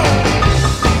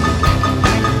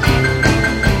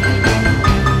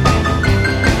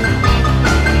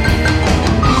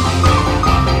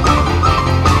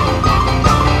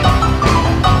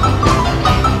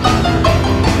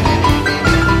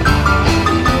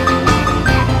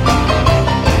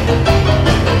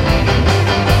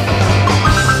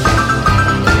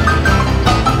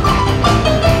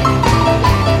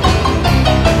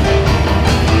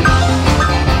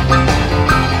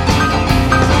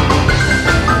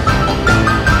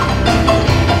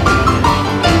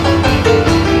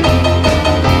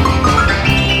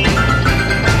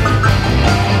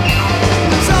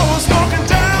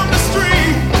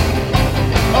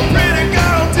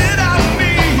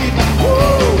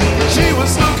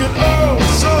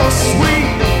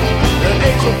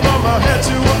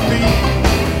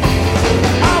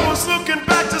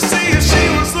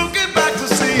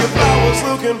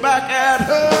 Back at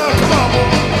her. Come on.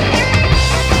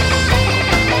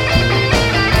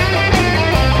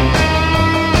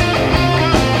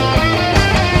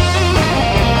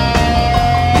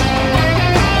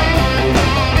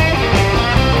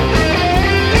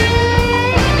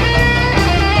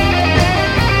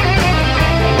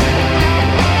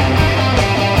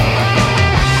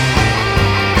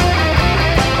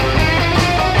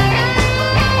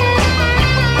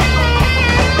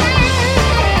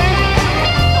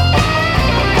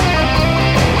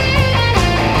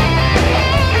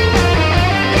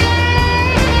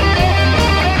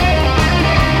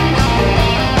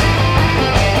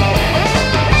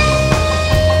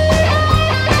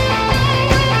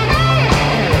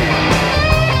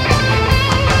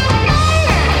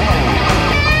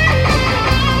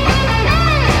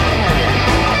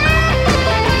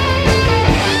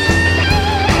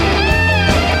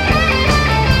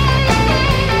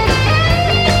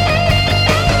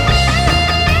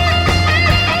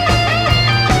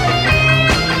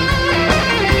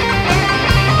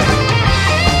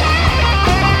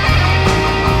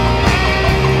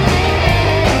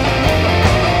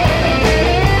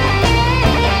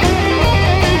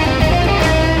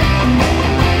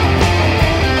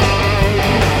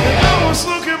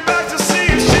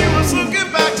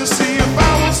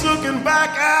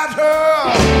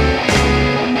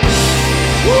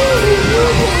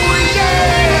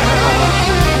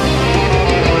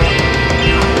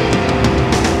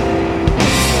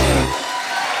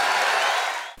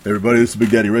 Everybody, this is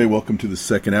Big Daddy Ray. Welcome to the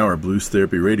second hour of Blues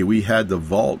Therapy Radio. We had the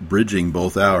vault bridging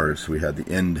both hours. We had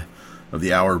the end of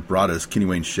the hour brought us Kenny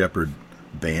Wayne Shepherd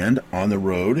Band on the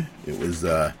road. It was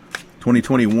a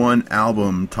 2021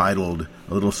 album titled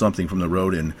A Little Something from the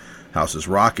Road in Houses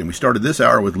Rock. And we started this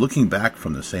hour with Looking Back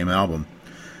from the same album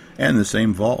and the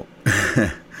same vault.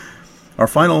 Our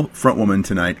final frontwoman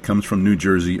tonight comes from New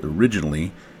Jersey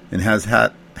originally and has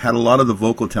had a lot of the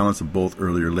vocal talents of both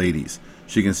earlier ladies.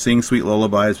 She can sing sweet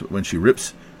lullabies, but when she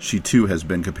rips, she too has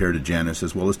been compared to Janis,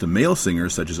 as well as to male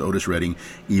singers such as Otis Redding,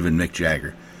 even Mick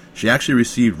Jagger. She actually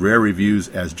received rare reviews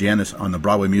as Janis on the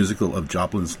Broadway musical of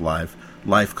Joplin's life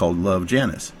called Love,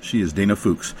 Janis. She is Dana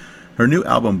Fuchs. Her new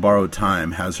album, Borrowed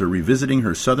Time, has her revisiting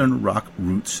her southern rock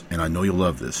roots, and I know you'll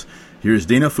love this. Here's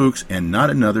Dana Fuchs and Not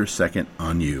Another Second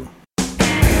on You.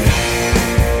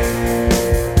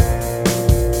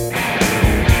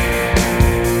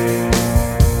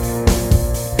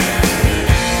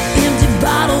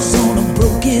 On a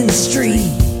broken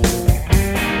street,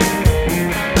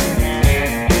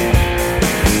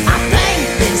 I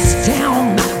think this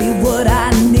town might be what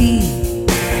I need.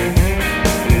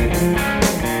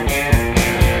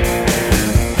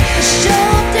 A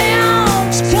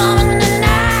showdown's coming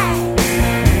tonight.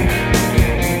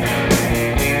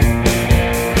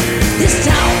 This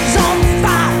town's on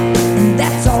fire, and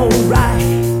that's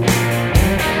alright.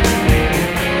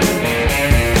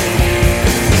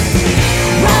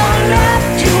 Roll up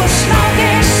to a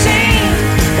smoking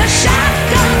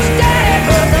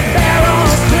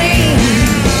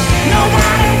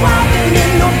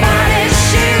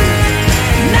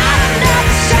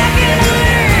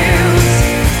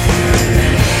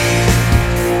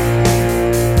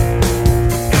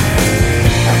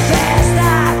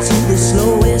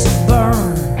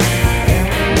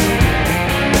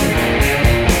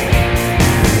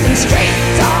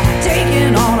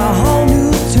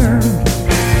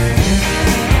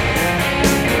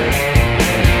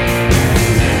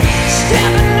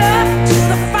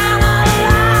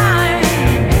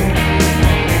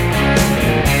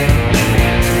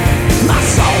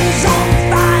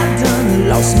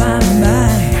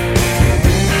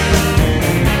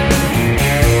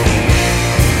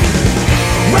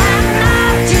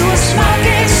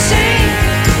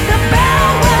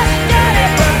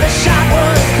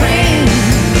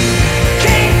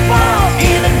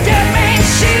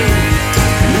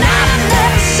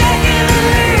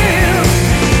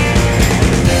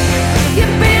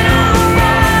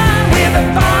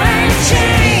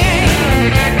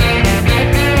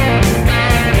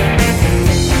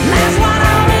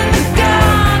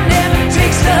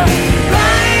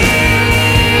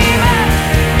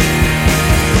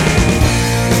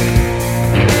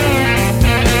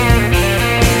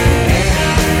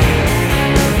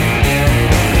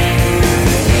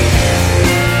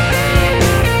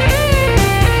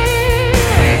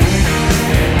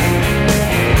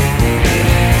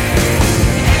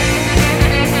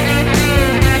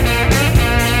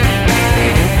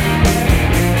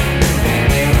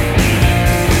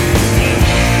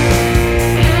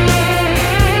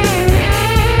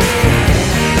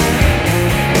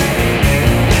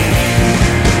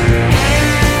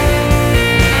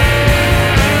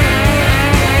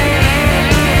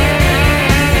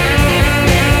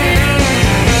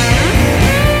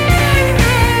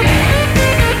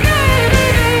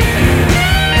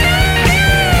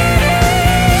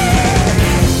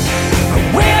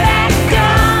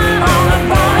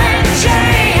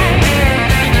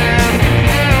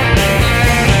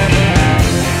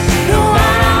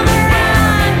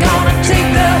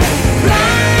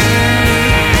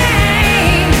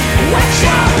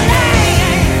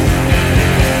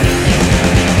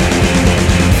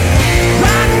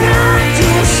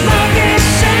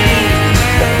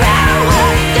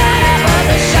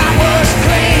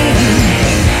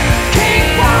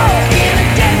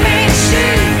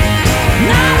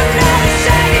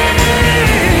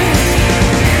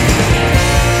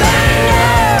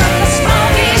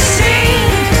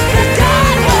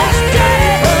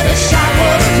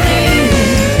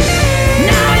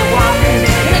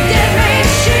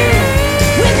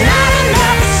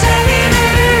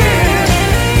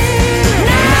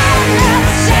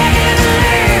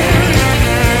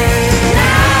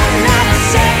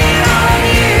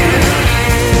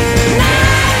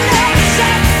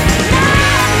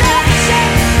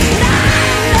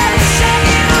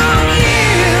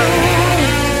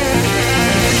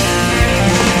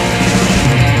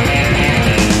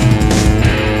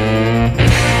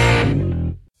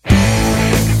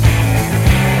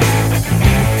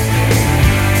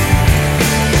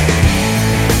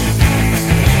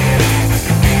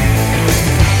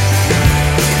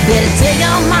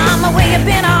your mama where you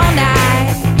been all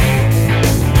night.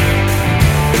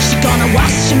 She gonna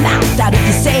wash your mouth out if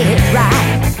you say it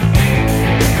right.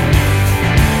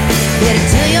 Better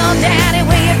tell your daddy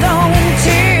where you're going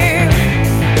to.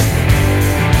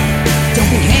 Don't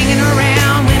be hanging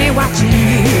around when he's watching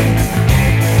you.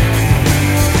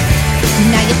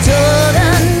 Now you told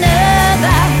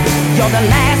another you're the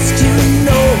last to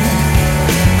know,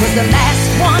 'cause the last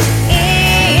one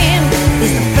in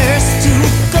is the first to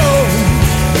go.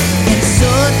 And it's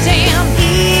so damn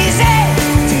easy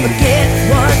to forget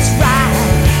what's right.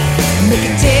 Make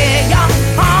it tear your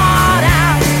heart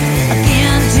out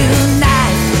again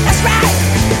tonight. That's right.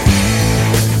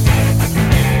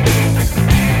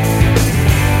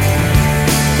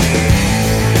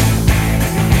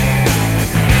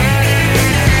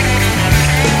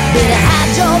 Better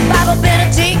hide your Bible, better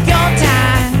take your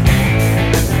time.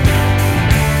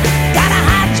 Gotta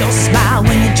hide your smile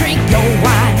when you drink your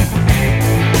wine.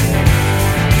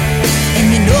 And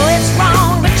you know it's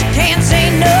wrong, but you can't say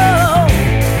no.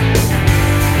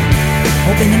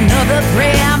 Hoping another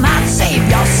prayer might save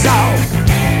your soul.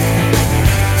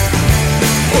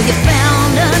 Oh, you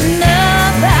found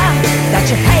another that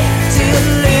you hate to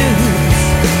lose,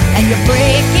 and you're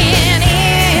breaking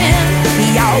in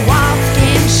your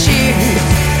walking shoes.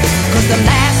 'Cause the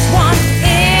last one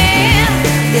in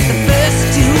is the first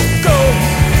to go,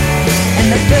 and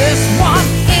the first one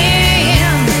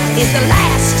in is the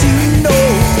last to know.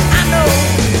 I know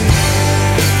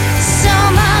so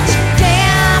much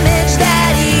damage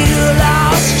that you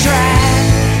lost track.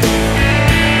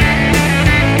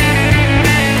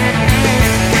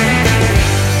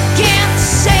 Can't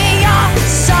say you're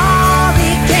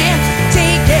sorry, can't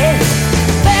take it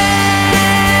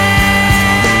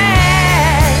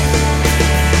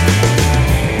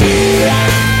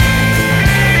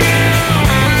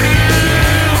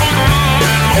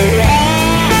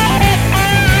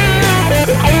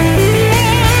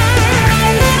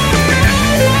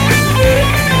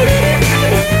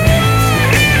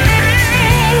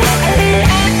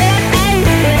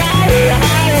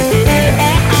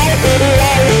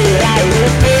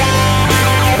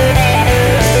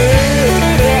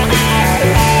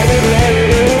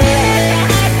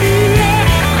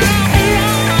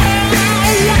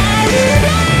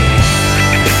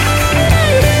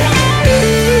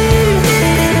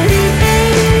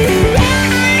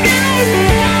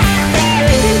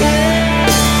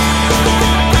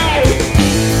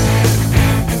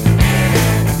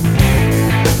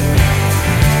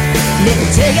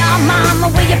tell your mama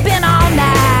where you been all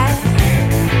night.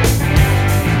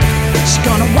 She's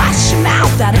gonna wash your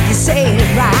mouth out if you say it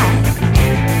right.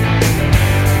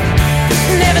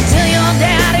 Never tell your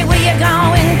daddy where you're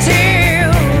going to.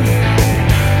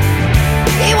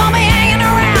 He won't be hanging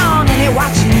around and he's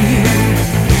watching you.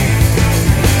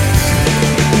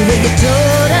 Well, you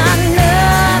told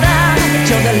another that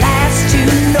you're the last to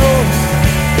know,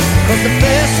 'cause the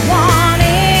first one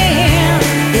in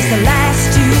is the last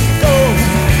to go.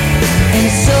 And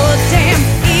it's so damn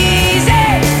easy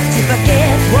to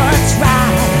forget what's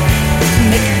right.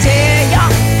 Make it tear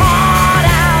your heart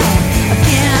out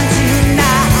again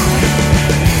tonight.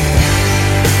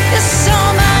 There's so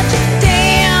much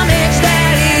damage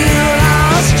that you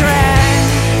lost track.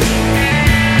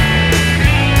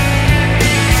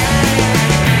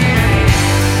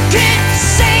 Can't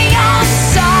say you're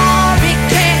sorry,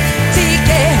 can't take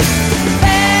it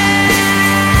back.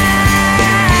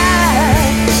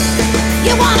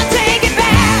 You wanna take it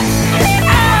back?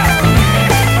 Oh.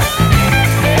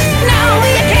 No,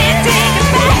 you can't take it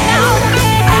back, no.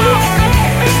 Oh.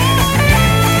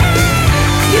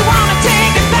 You wanna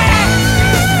take it back?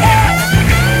 Yeah.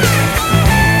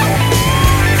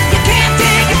 You can't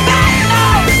take it back, no,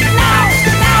 no,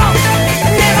 no.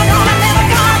 Never gonna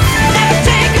never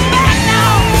take it back, no.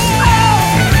 Oh.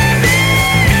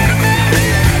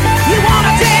 You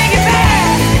wanna take it back?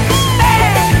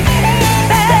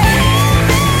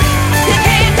 You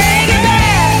can't take it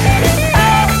back.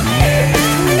 Oh,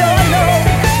 no, no,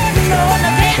 no, no,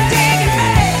 can't take it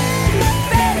back.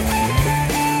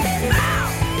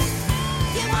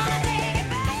 You wanna take it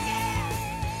back?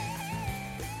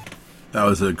 That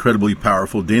was incredibly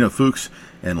powerful. Dana Fuchs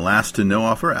and Last to Know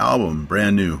off her album,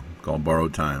 brand new, called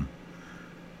Borrowed Time.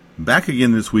 Back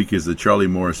again this week is the Charlie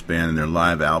Morris Band and their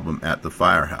live album At the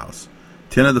Firehouse.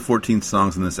 10 of the 14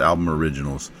 songs in this album are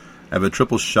originals. I have a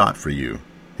triple shot for you.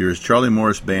 Here's Charlie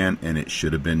Morris Band and It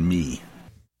Should Have Been Me.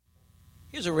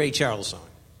 Here's a Ray Charles song.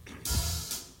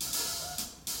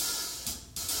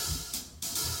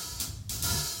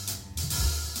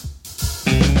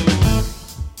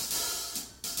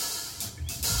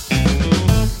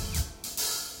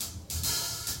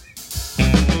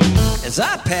 As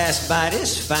I passed by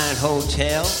this fine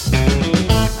hotel,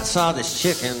 I saw this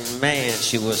chicken, man,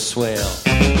 she was swell.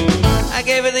 I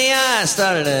gave her the eye,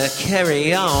 started to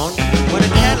carry on. When a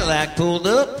Cadillac pulled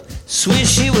up, swish,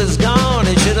 she was gone.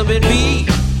 It should have been me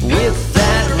with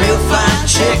that real fine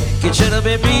chick. It should have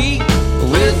been me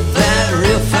with that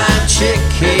real fine chick.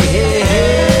 Hey, hey,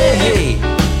 hey, hey,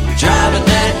 driving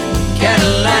that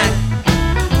Cadillac.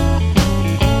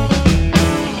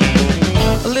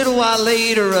 A little while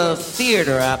later, a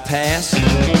theater I passed.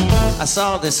 I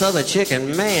saw this other chick,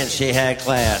 and man, she had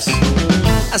class.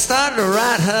 I started to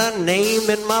write her name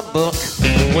in my book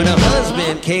when her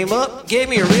husband came up, gave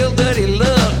me a real dirty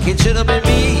look. It should have been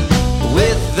me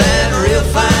with that real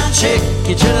fine chick.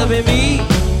 It should have been me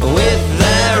with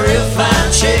that real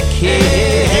fine chick. Hey,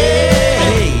 hey, hey,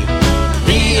 hey,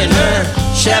 me and her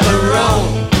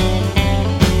chaperone.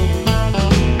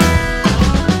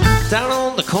 Down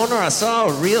on the corner I saw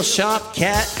a real sharp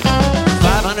cat,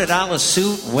 $500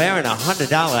 suit, wearing a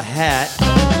 $100 hat,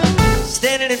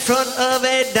 standing in front of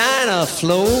a diner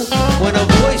floor when a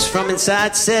voice from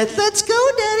inside said, "Let's go,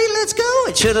 Daddy, let's go."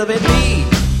 It should have been me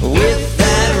with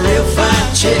that real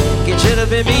fine chick. It should have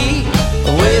been me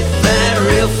with that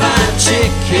real fine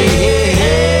chick. Hey, hey,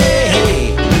 hey,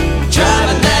 hey,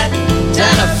 driving that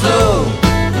diner floor.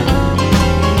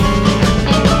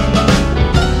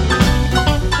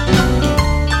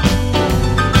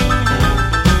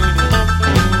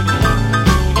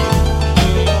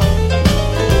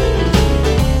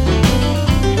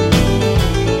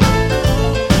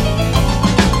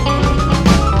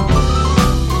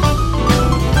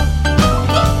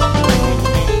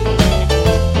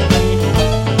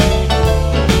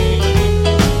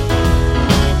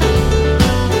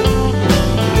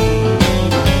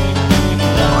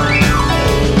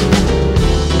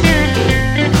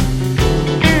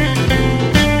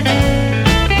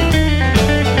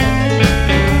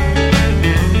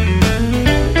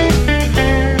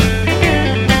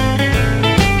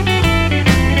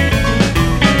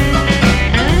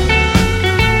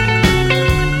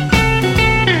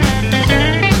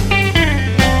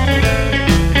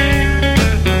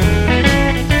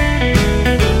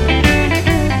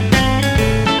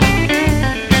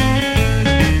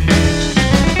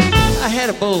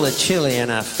 Chili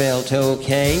and I felt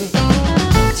okay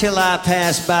till I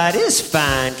passed by this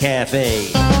fine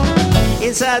cafe.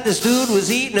 Inside this dude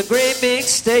was eating a great big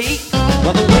steak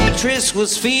while the waitress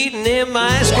was feeding him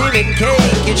ice cream and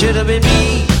cake. It should have been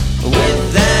me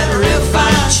with that real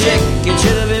fine chick. It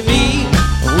should have been me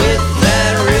with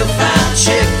that real fine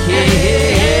chick. Hey,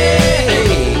 hey, hey,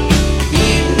 hey,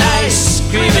 eating ice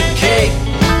cream and cake.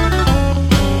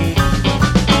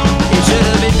 It should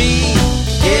have been me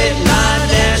getting my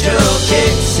natural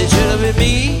kicks. It should have been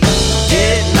me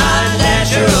getting my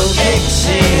natural kicks.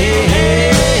 Hey, hey, hey,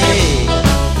 hey,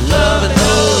 loving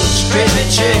those crazy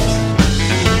chicks.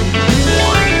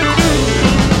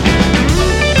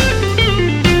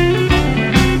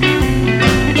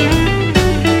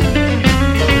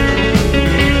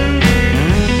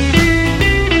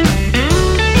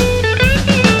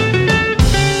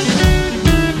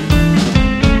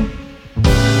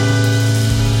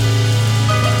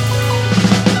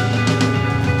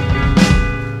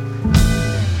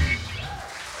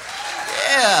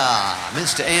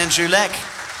 Mr. Andrew Leck.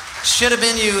 Should have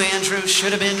been you, Andrew.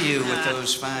 Should have been you with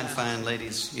those fine, fine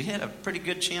ladies. You had a pretty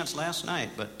good chance last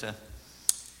night, but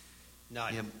no,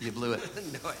 you blew it.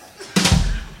 No.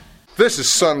 This is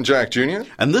Son Jack Jr.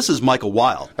 And this is Michael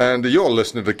Weil. And you're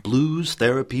listening to Blues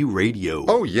Therapy Radio.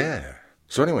 Oh, yeah.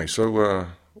 So anyway,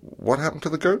 what happened to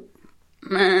the goat?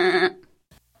 Meh.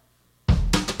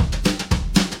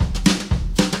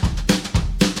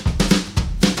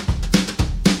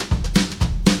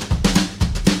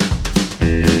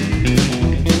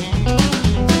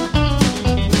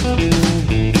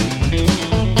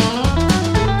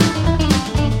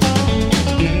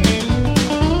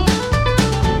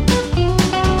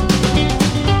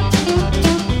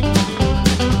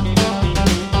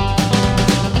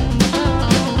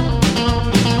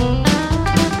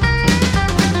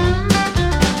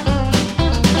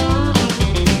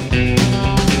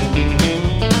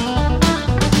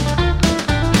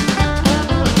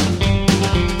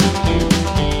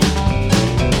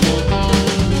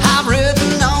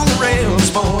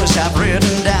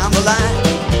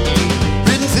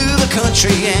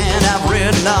 And I've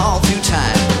ridden all through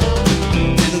time.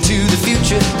 Ridden to the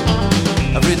future,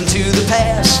 I've ridden to the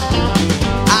past.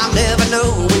 I'll never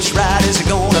know which ride is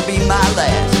gonna be my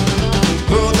last.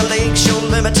 Rode the Lakeshore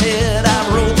Limited, I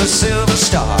rode the Silver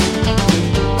Star,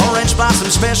 Orange Blossom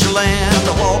Special and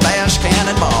the Wabash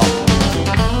Cannonball.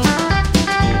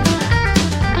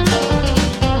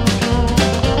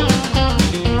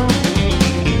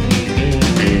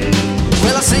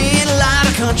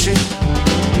 country,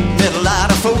 met a lot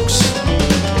of folks,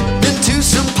 been to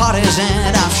some parties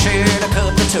and I've shared a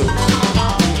couple of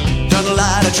toasts. Done a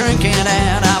lot of drinking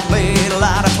and I've made a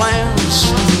lot of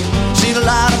plans. Seen a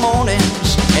lot of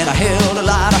mornings and I held a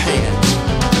lot of hands.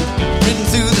 Ridden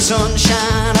through the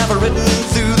sunshine, I've ridden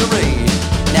through the rain.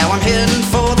 Now I'm heading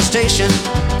for the station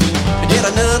to get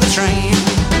another train.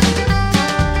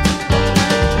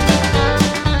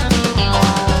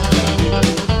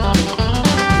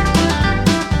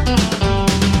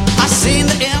 I've seen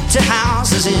the empty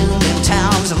houses in them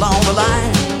towns along the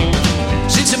line.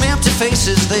 Seen some empty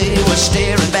faces, they were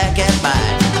staring back at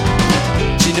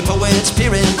mine. Seen the poets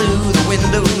peering through the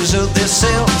windows of their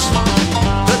cells.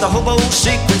 Heard the hobo's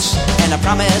secrets and I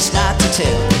promised not to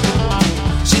tell.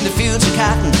 Seen the fields of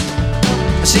cotton,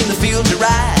 seen the fields of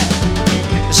rye.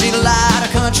 Seen a lot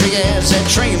of country as that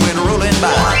train went rolling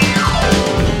by.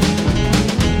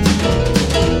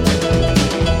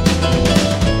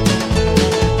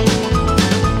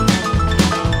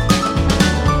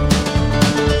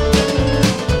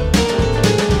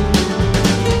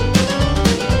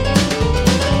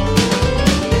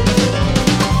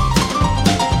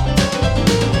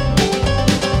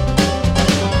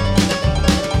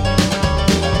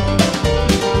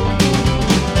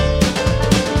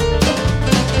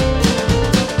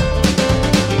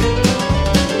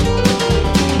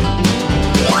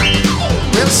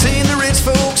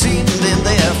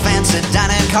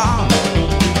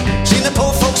 Seen the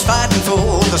poor folks fighting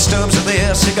for the stubs of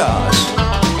their cigars.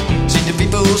 Seen the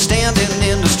people standing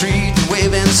in the street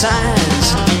waving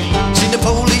signs. Seen the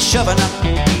police shoving up,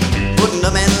 putting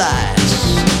them in lines.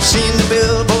 Seen the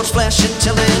billboards flashing,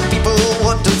 telling people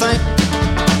what to think,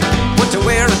 what to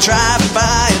wear and driving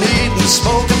by and eat and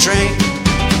smoke and drink.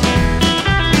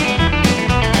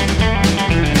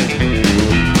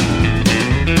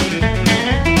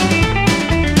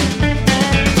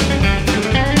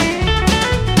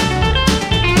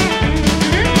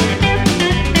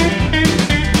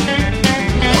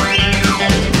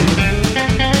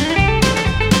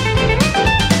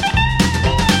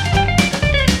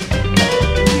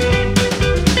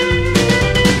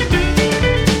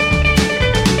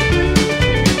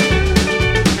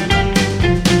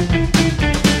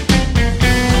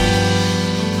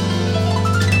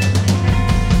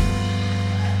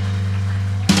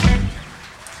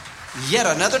 Yet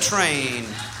another train.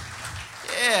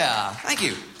 Yeah, thank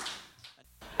you.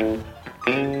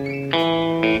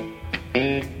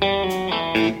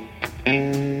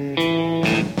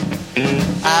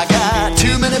 I got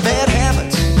too many bad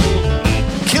habits,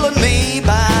 killing me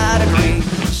by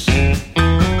degrees.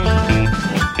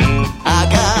 I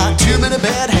got too many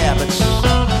bad habits,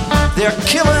 they're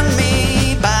killing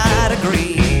me by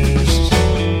degrees.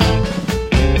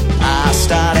 I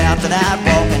start out the night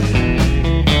walking,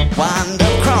 wind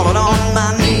up crawling on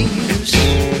my knees.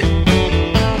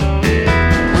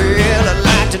 Well, I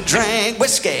like to drink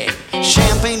whiskey,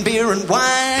 champagne, beer, and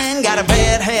wine. Got a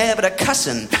bad habit of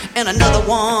cussing and another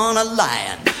one of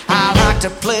lying. I like to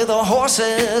play the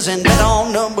horses and bet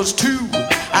on numbers too.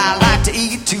 I like to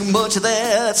eat too much of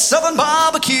that southern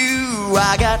barbecue.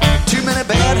 I got too many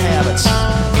bad habits,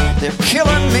 they're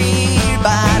killing me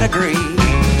by degrees.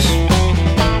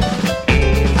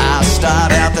 I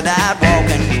start out the night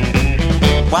walking,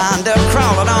 wind up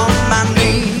crawling on my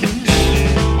knees.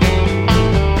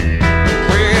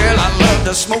 Well, I love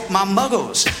to smoke my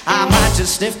muggles, I might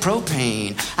just sniff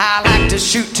propane. I like to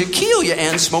shoot tequila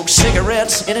and smoke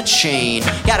cigarettes in a chain.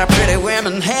 Got a pretty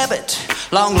women habit,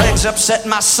 long legs upset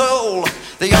my soul.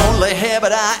 The only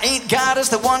habit I ain't got is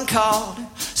the one called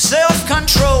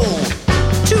self-control.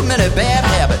 Too many bad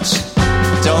habits,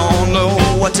 don't know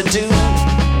what to do.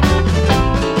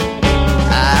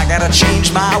 I gotta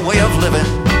change my way of living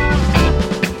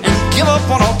and give up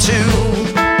one or two.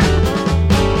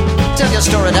 Tell you a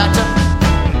story, doctor.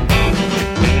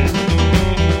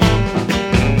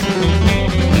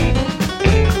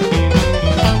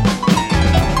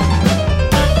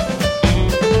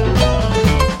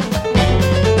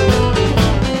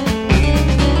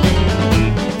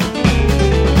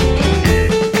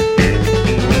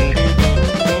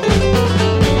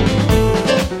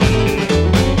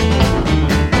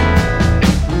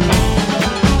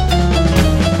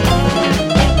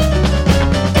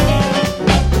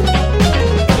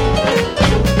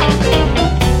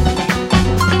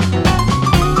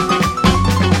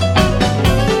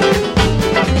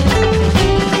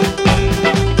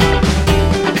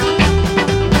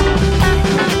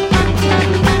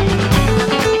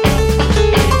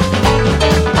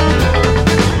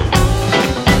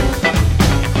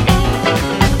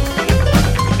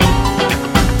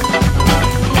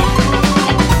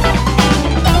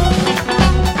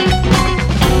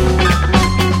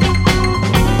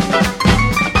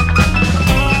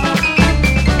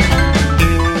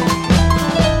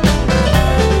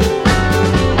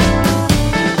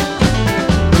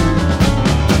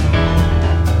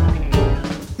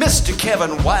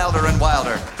 Kevin Wilder and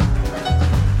Wilder.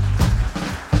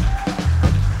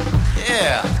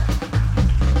 Yeah.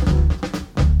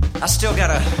 I still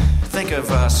gotta think of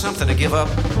something to give up.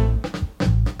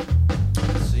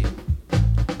 Let's see.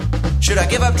 Should I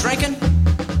give up drinking?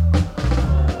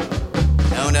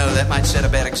 No, that might set a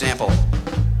bad example.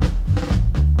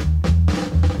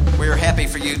 We're happy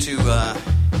for you to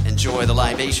enjoy the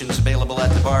libations available at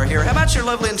the bar here. How about your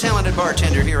lovely and talented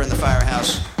bartender here in the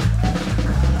Firehouse?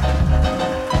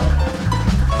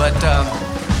 But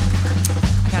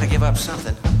I gotta give up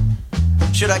something.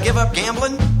 Should I give up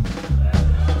gambling?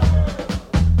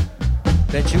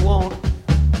 Bet you won't.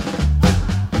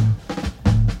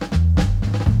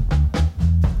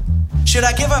 Should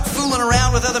I give up fooling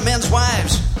around with other men's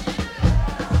wives?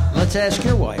 Let's ask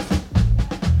your wife.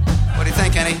 What do you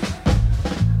think, Kenny?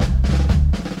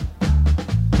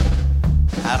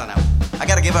 I don't know. I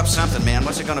gotta give up something, man.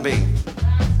 What's it gonna be?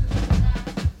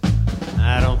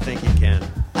 I don't think you can.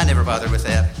 I never bothered with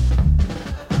that.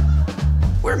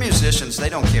 We're musicians. They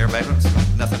don't care about it.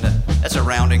 Nothing. That's a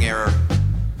rounding error.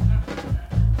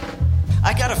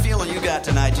 I got a feeling you got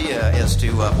an idea as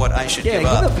to what I should give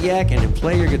up. Yeah, give up yakking and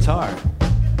play your guitar.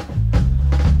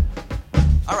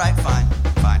 All right, fine.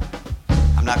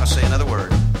 I'm not going to say another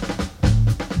word.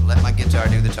 Let my guitar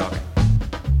do the talking.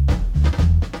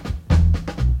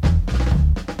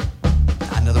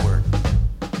 Not another word.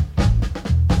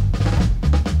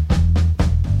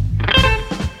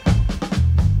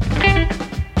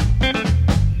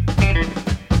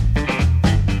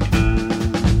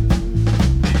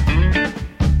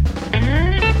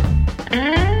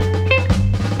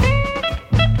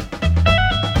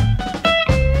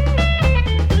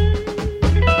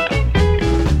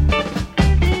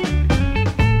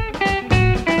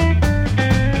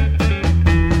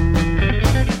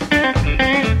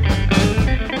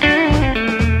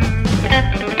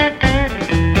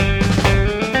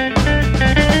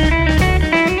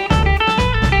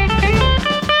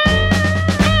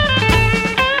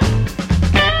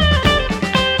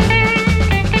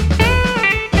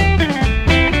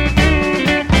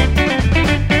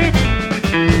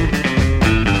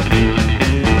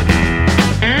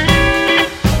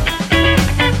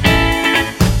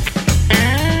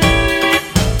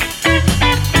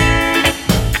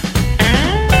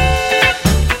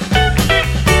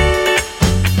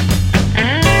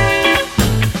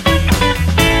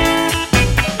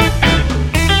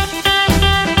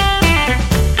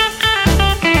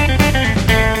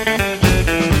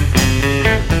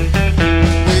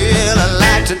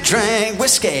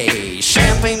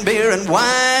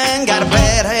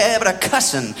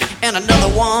 And another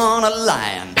one a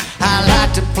lion. I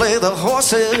like to play the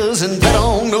horses and bet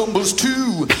on numbers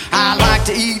too. I like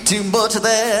to eat too much of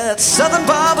that southern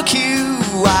barbecue.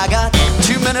 I got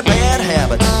too many bad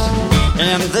habits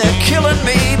and they're killing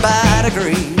me by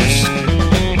degrees.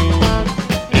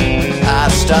 I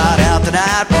start out the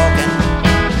night walking,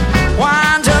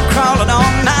 wind up crawling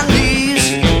on my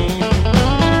knees.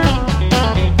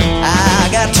 I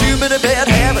got too many bad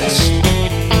habits,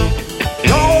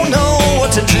 don't know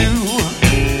what to do.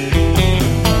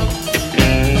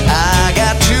 I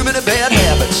got too many bad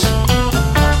habits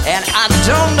and I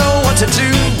don't know what to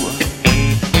do.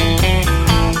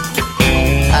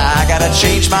 I gotta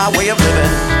change my way of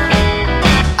living.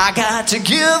 I got to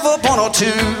give up one or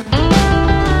two.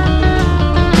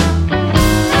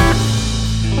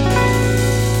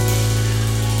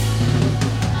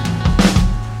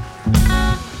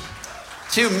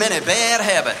 2 many bad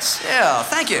habits. Yeah,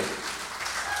 thank you.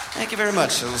 Thank you very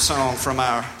much. A little song from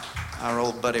our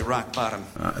old buddy Rock Bottom.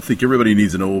 I think everybody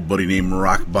needs an old buddy named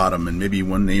Rock Bottom, and maybe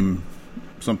one named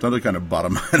some other kind of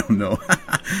bottom. I don't know.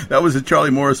 That was the Charlie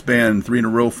Morris Band, 3 in a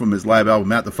row from his live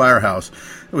album At the Firehouse.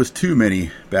 It was too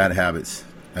many bad habits.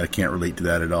 I can't relate to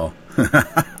that at all.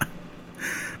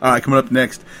 All right, coming up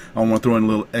next, I want to throw in a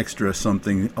little extra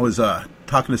something. I was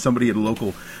talking to somebody at a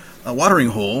local watering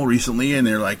hole recently, and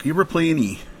they're like, "You ever play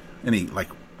any like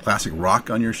classic rock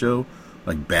on your show,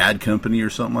 like Bad Company or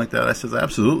something like that?" I said, "I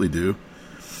absolutely do."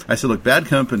 I said, "Look, Bad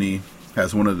Company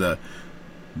has one of the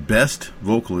best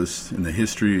vocalists in the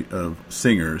history of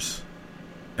singers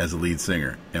as a lead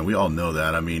singer, and we all know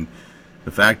that. I mean,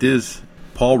 the fact is,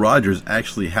 Paul Rodgers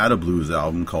actually had a blues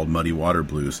album called Muddy Water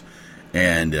Blues,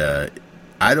 and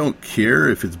I don't care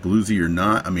if it's bluesy or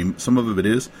not. I mean, some of it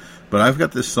is, but I've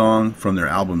got this song from their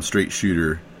album Straight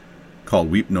Shooter called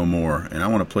Weep No More, and I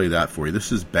want to play that for you.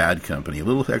 This is Bad Company, a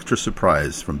little extra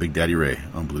surprise from Big Daddy Ray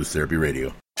on Blues Therapy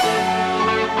Radio.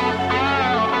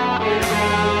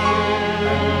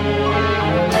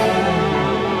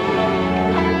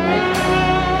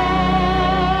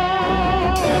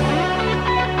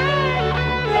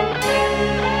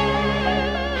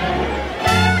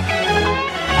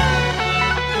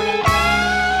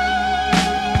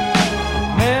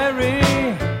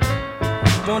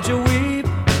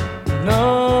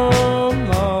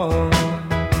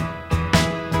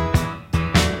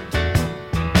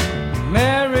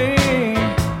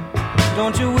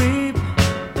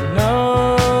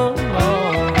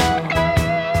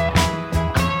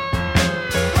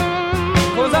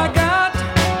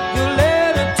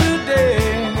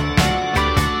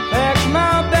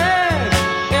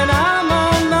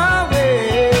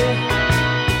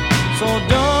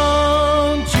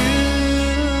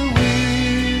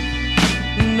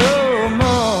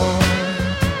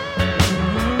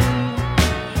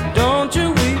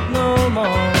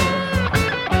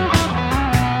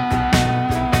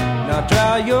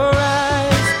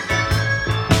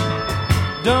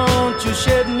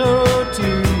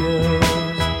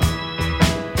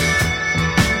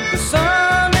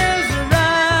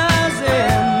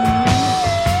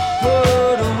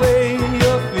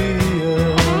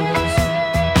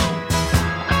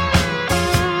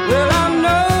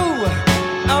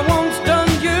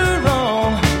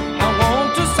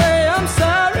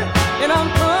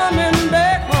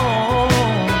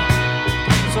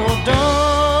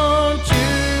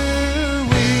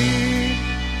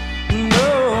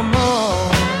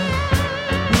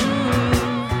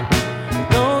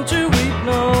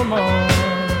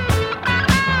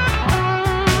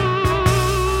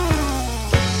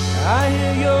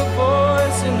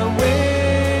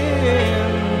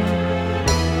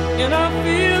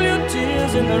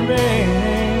 stars in the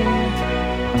rain,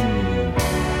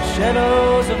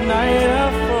 shadows of night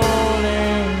are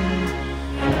falling.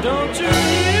 Don't you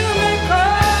hear me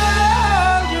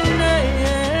call your name?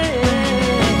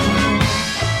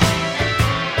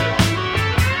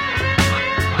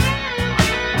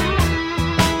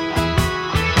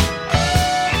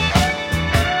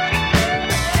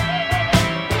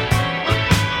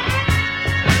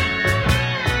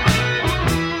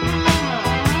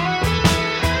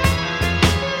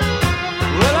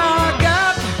 Well, I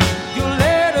got your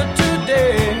letter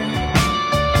today.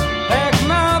 Pack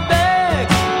my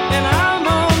bags and I'm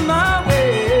on my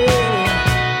way.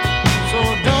 So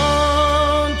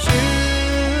don't you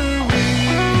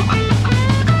weep,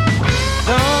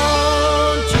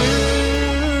 don't you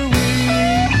weep,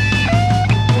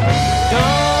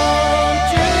 don't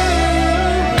you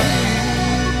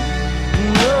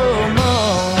weep no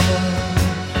more,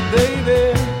 baby.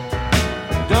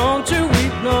 Don't you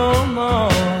weep no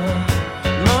more,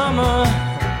 mama.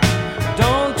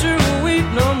 Don't you weep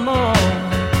no more.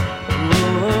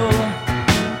 Oh.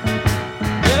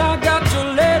 Well, I got your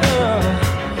letter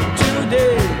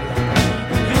today.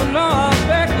 You know I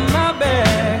packed my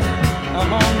bag.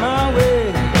 I'm on my way.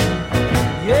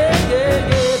 Yeah, yeah,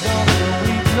 yeah. Don't you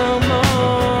weep no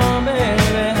more,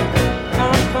 baby.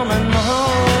 I'm coming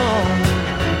home.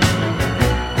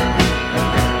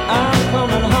 I'm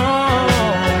coming home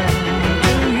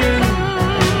to you.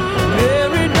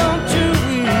 Mary, don't you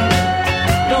weep.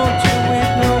 Don't you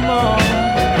weep no more.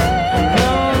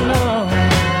 No, no.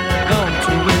 Don't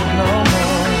you weep no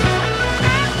more.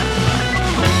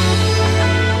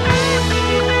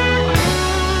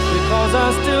 Because I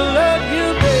still love you,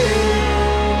 baby.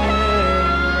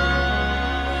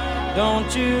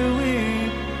 Don't you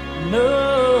weep no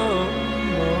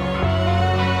more.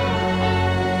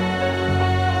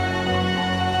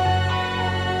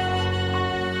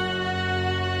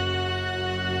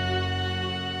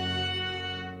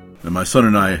 And my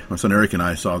son Eric and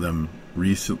I saw them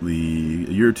recently,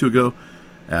 a year or two ago,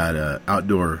 at an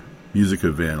outdoor music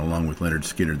event along with Leonard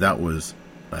Skinner. That was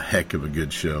a heck of a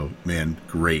good show. Man,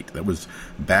 great. That was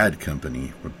Bad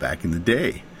Company back in the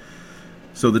day.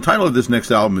 So the title of this next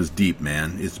album is deep,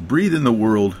 man. It's Breathe in the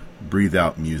World, Breathe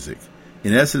Out Music.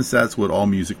 In essence, that's what all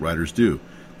music writers do.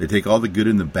 They take all the good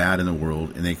and the bad in the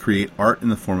world, and they create art in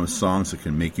the form of songs that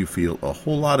can make you feel a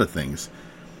whole lot of things.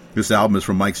 This album is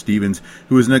from Mike Stevens,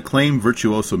 who is an acclaimed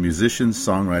virtuoso musician,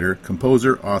 songwriter,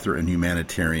 composer, author, and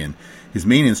humanitarian. His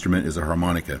main instrument is a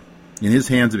harmonica. In his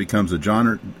hands, it becomes a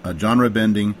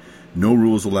genre-bending, no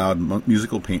rules allowed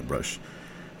musical paintbrush.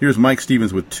 Here's Mike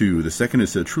Stevens with two. The second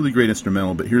is a truly great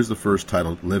instrumental, but here's the first,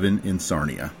 titled Livin' in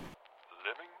Sarnia.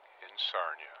 Living in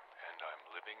Sarnia, and I'm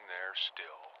living there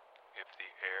still. If the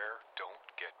air don't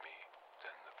get me,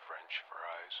 then the French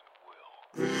fries will.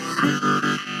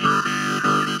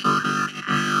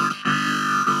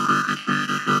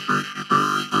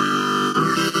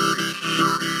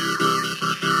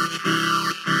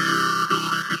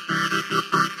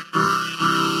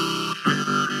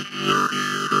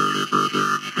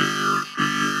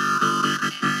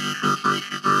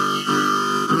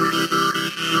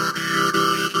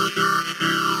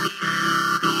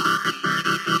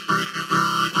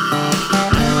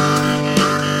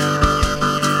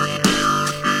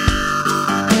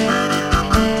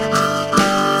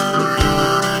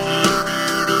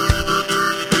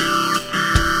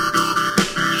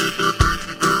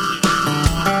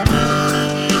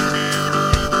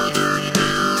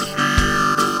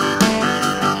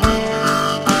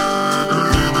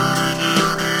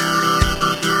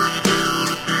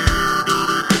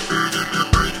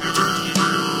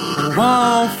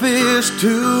 One fish,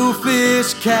 two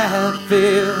fish,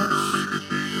 catfish,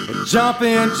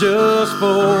 jumping just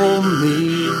for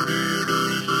me.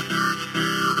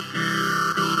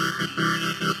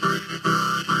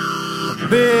 A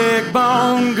big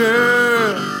bone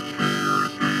girl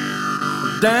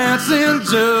dancing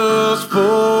just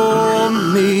for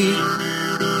me.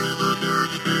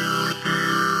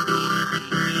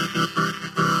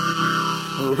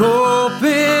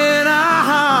 Open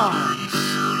arms,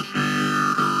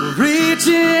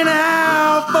 reaching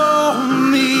out for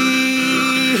me.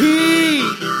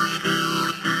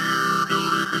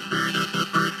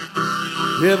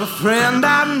 Every friend I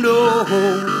know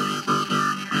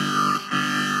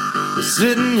is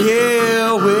sitting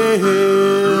here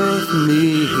with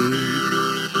me.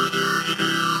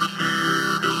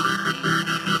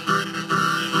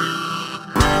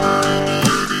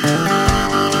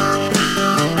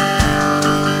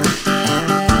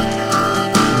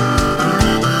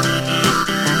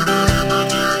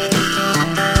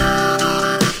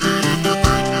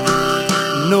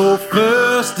 No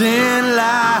first in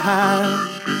line.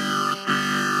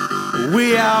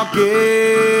 We all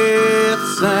get the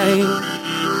same.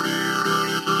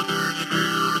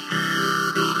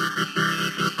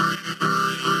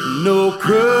 No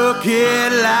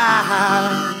crooked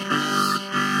lines,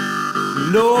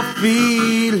 no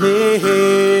feeling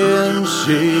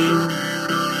shame.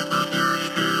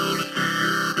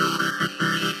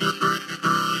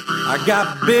 I got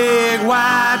big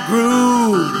white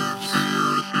grooves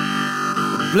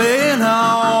playing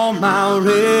on my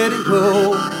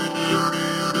radio.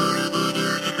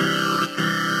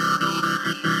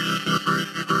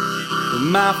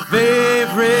 My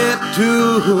favorite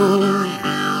tune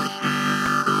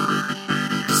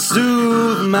to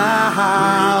soothe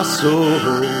my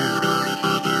soul.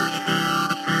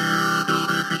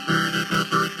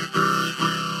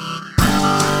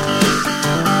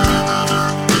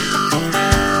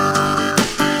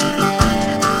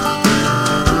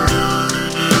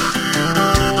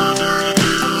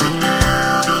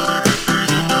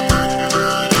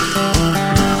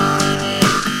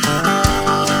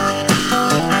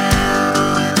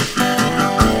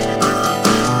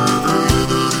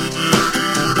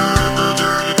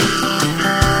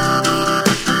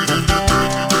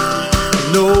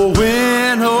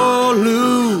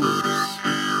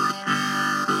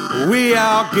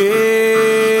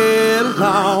 Get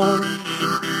along.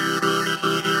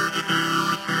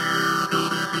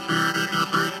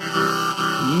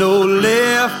 No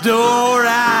left or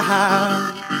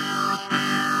right,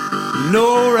 no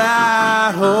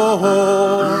right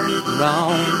or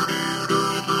wrong.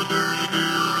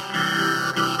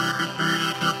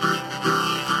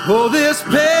 Oh, this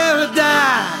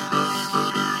paradise,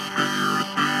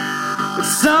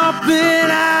 it's something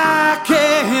I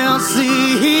can't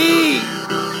see.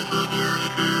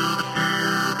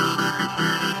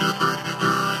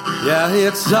 Yeah,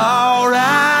 it's all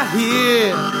right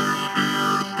here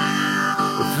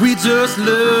if we just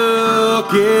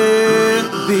look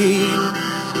and be.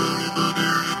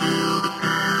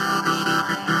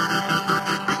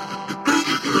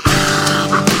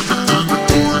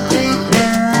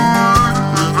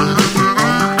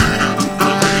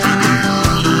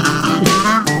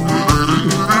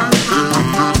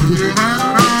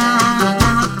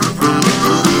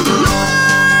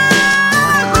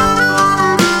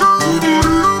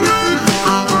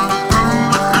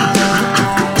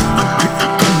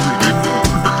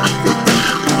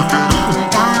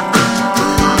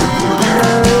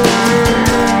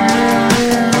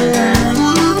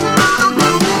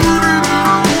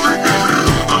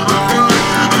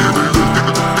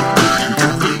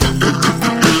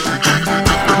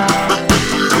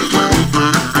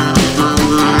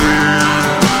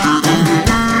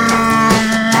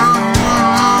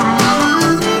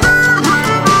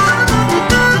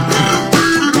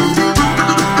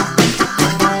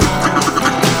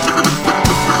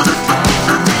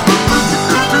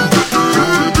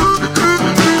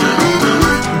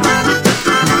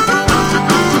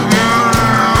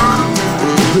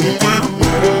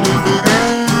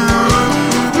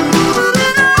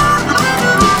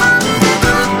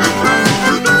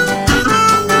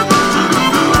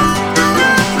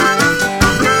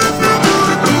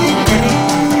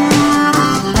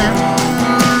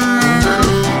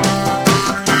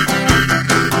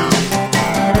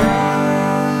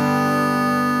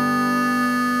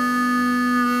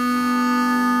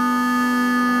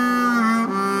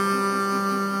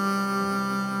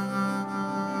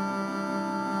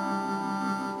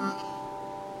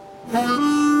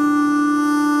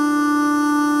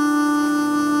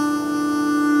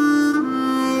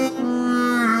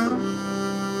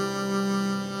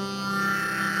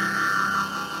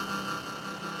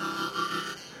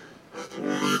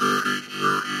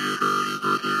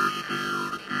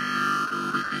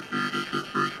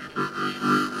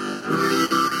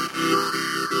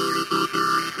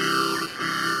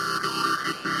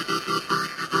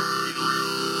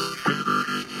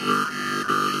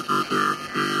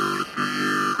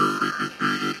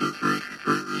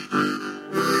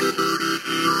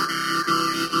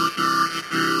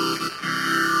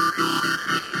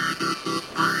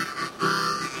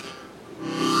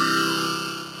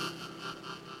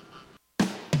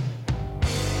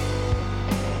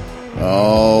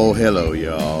 Oh, hello,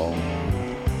 y'all.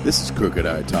 This is Crooked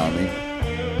Eye Tommy.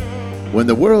 When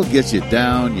the world gets you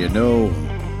down, you know,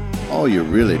 all you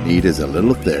really need is a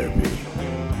little therapy.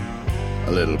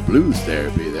 A little blues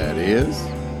therapy, that is.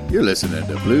 You're listening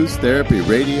to Blues Therapy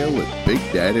Radio with Big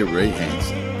Daddy Ray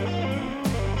Hansen.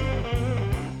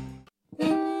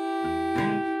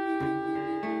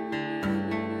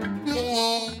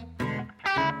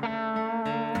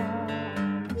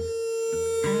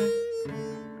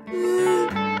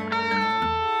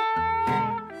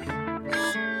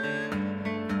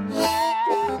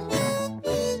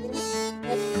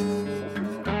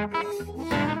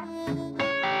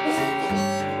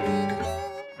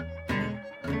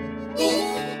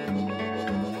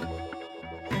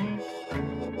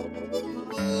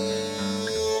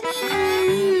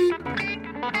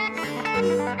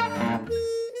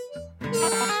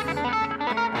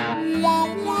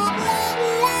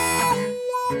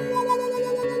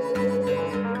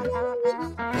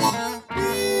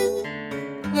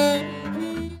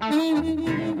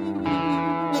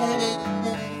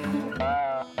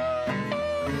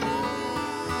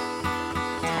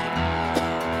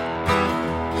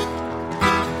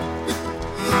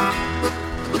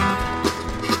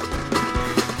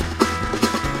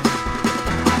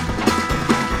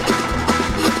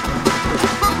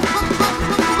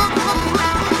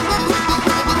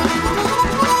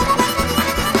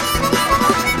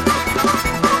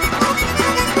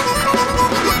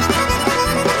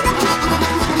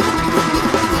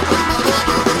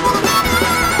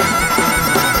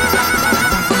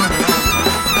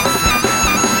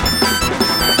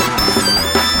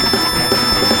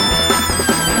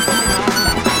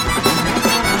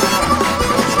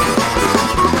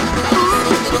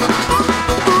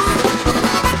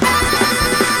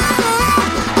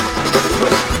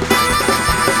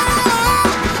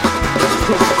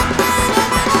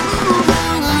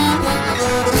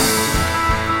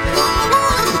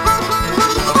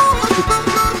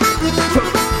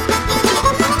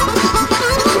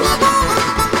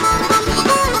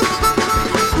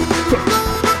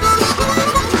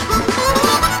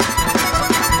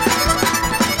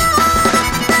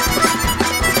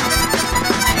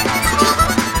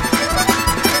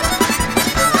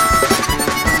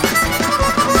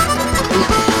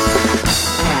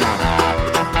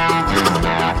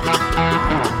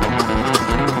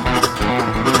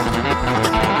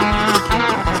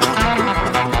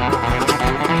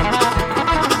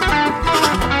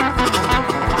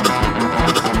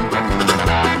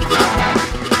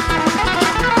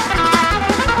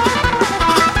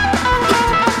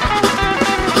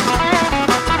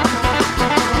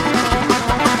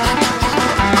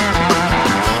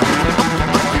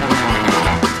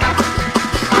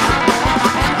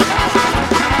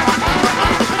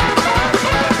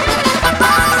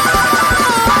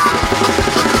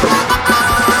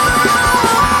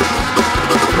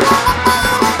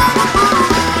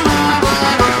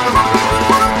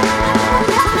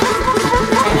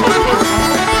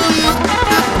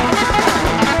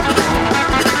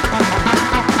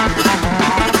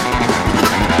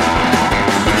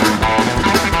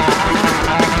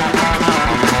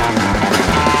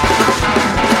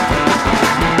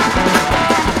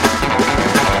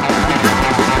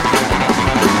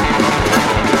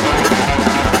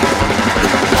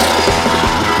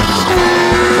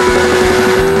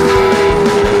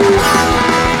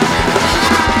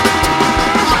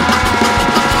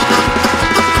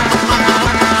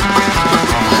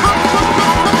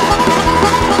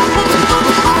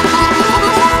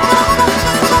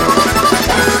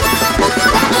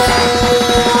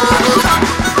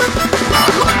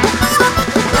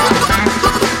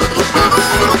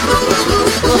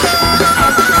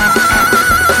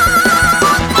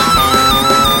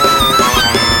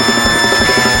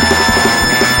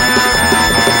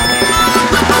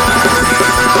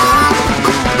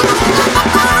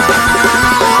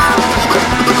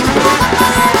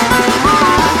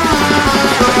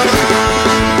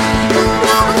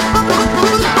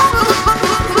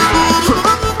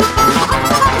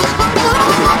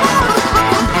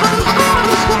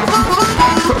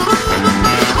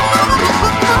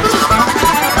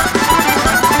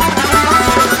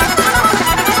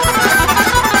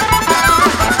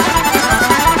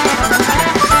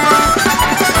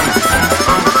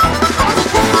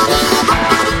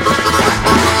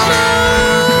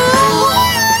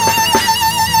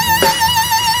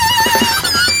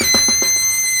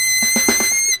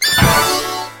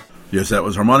 that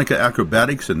was Harmonica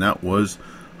Acrobatics, and that was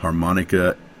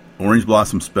Harmonica Orange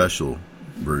Blossom Special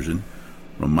version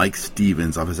from Mike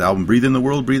Stevens off his album Breathe in the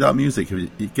World, Breathe Out Music. You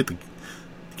get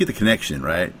the connection,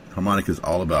 right? Harmonica is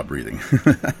all about breathing.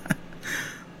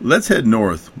 Let's head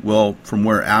north, well, from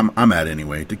where I'm at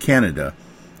anyway, to Canada,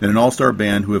 and an all-star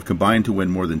band who have combined to win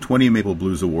more than 20 Maple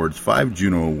Blues Awards, 5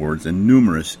 Juno Awards, and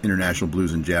numerous International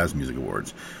Blues and Jazz Music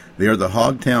Awards. They are the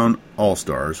Hogtown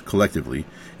All-Stars, collectively.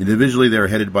 Individually, they are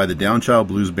headed by the Downchild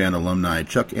Blues Band alumni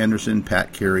Chuck Anderson,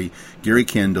 Pat Carey, Gary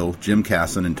Kendall, Jim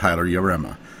Casson, and Tyler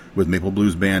Yarema, with Maple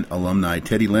Blues Band alumni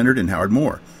Teddy Leonard and Howard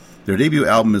Moore. Their debut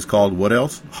album is called What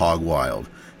Else? Hog Wild.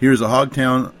 Here's the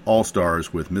Hogtown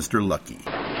All-Stars with Mr. Lucky.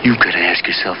 You gotta ask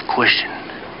yourself a question.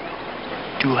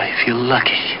 Do I feel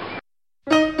lucky?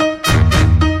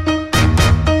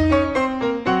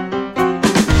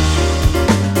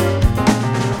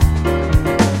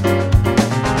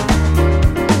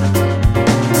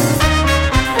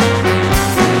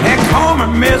 They call me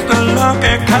Mr.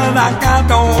 Lucky 'cause I got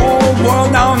the whole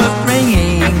world on the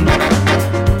string.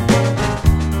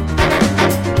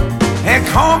 They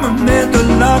call me Mr.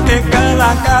 Lucky 'cause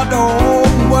I got the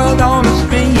whole world on the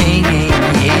string.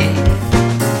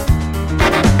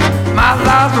 My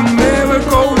life's a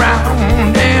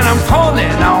merry-go-round, and I'm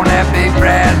pulling on that big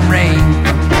brass ring.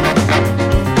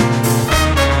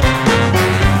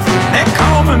 They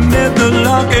call me Mr.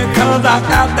 Lucky 'cause I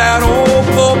got that old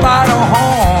bull by the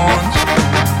horns.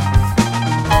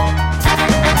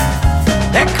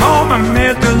 They call me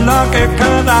Mr. Lucky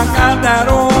 'cause I got that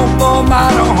old bull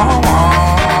by the horns.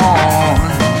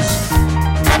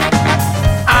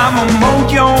 I'm a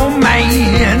mojo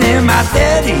man, and my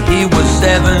daddy, he was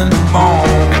 7 born.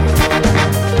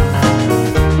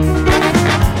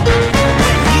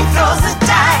 When he throws the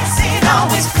dice, it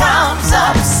always comes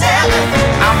up 7.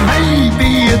 I may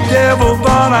be a devil,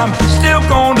 but I'm still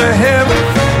going to heaven.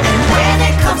 And when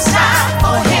it comes time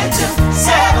for him to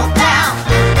settle down,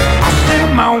 I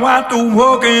send my wife to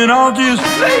work and I'll just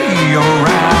lay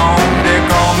around. They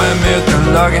call me Mr.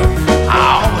 Lucky. I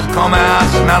always come out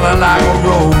smelling like a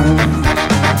rose.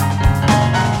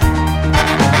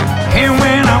 And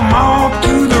when I'm off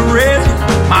to the races,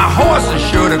 my horse is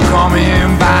sure to come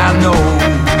in by nose.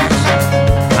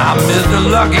 I'm Mr.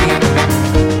 Lucky.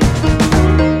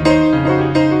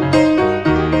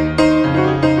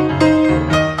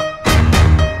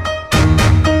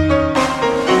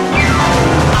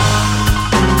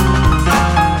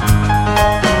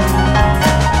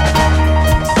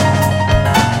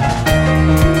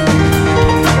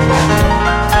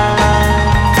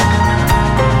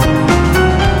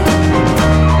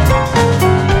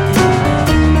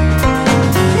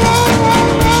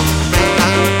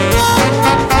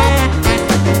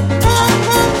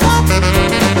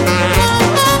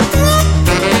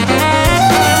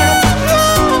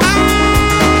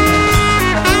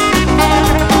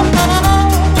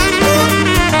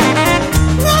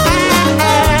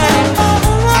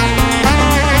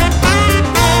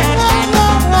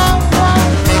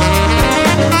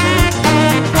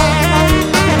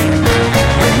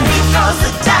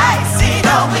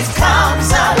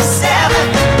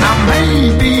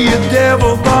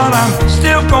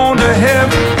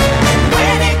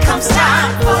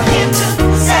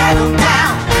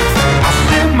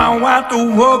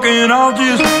 And I'll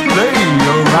just lay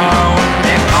around.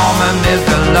 They call me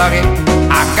Mr. Lucky.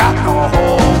 I got the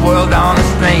whole world on a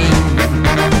string.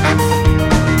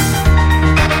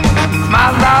 My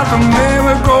life's a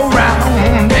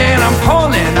merry-go-round, and I'm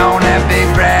pulling on that big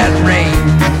brass ring.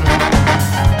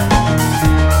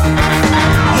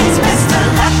 he's Mr.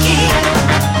 Lucky.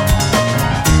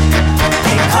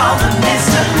 They call him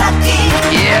Mr. Lucky.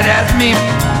 Yeah, that's me.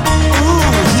 Ooh,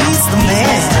 he's the man.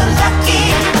 Mr. Lucky.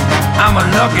 I'm a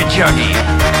lucky Chucky.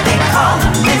 They call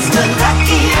him Mr.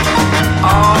 Lucky.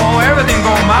 Oh, everything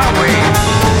going my way.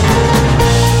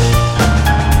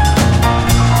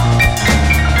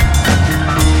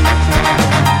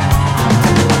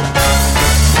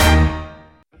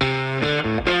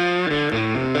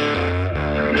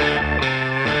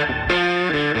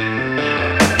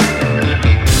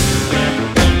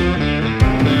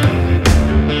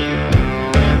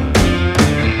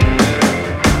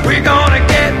 We're gonna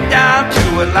get down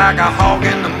to it like a hog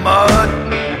in the mud.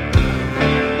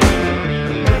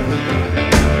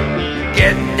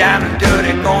 Get down and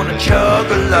dirty, gonna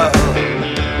chug a love.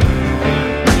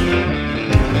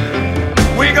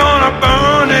 We're gonna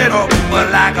burn it up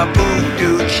like a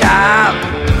voodoo child.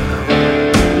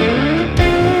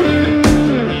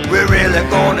 We're really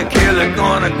gonna kill it,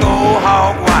 gonna go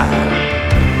hog wild.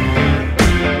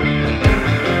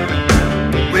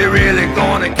 We're really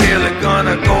gonna kill it,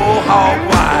 gonna go hog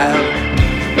wild.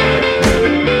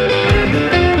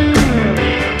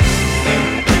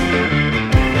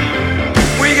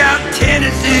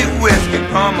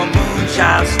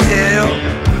 still.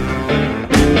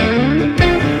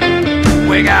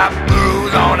 We got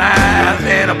booze on eyes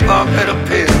and a bucket of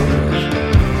pills.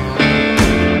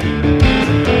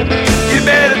 You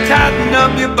better tighten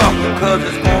up your buckle, 'cause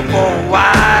it's going for a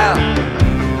while.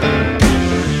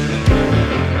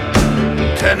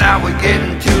 Tonight we're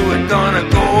getting to it, gonna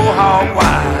go hog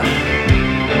wild.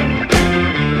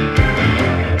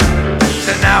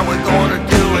 Tonight we're gonna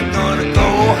do it, gonna go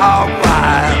hog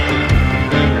wild.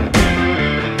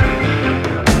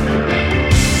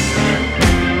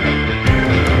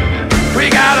 We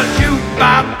got a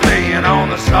jukebox playing on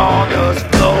the sawdust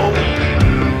floor.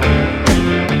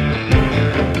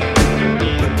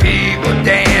 With people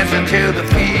dancing till the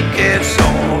feet get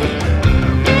sore.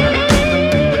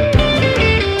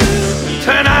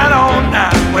 Tonight all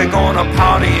night we're gonna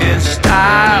party in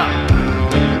style.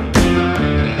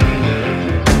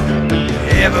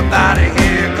 Everybody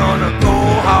here gonna go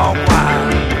hog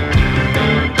wild.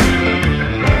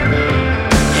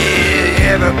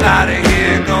 Yeah, everybody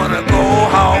here gonna go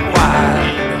hog wild.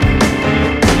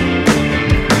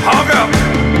 Hog up.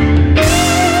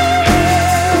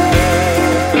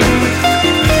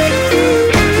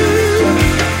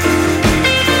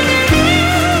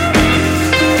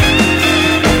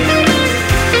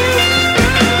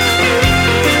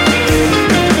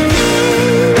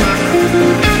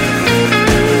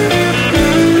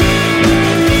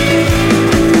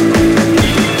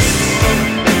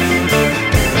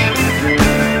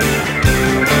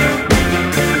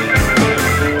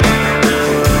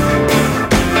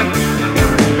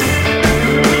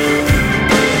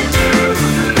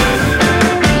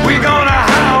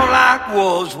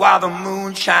 While the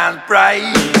moon shines bright,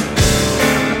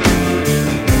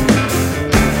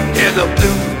 hear the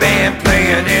blues band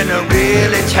playing in a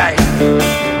really tight.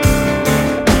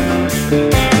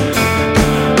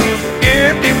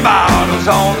 Empty bottles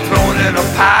all thrown in a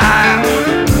pile.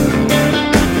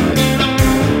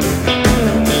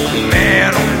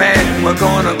 Man, oh man, we're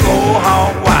gonna go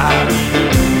hog wild.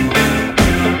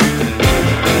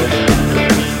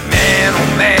 Man, oh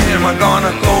man, we're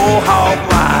gonna go hog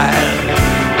wild.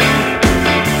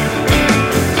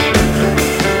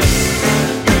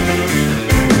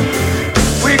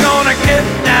 Get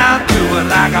down to it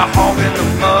like a hog in the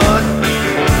mud.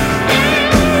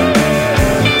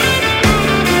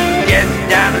 Get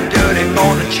down and dirty,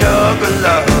 gonna chug a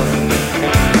love.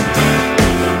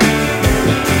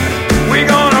 We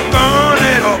gonna burn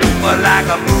it up like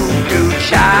a voodoo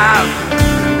child.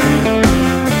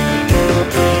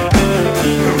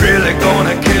 We're really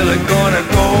gonna kill it, gonna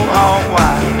go hog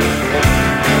wild.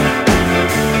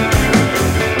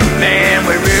 Man,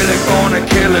 we're really gonna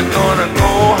kill it, gonna go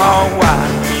hog wild.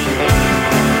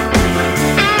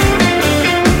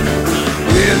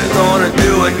 Really gonna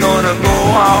do it, gonna go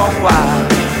hog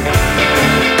wild.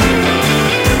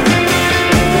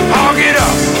 Hog it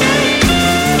up.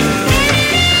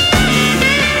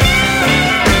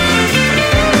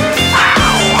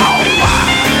 Ow, hog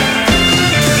wild.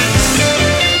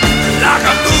 Like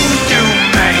a voodoo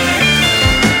man.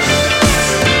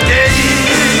 Yeah.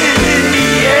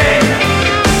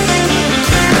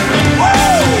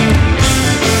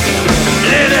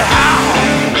 Let it howl.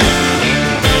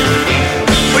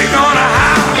 We're gonna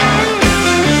howl.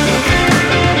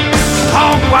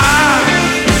 Hog wild.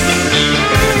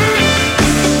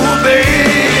 Oh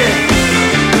baby,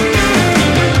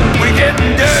 we're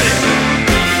getting dirty.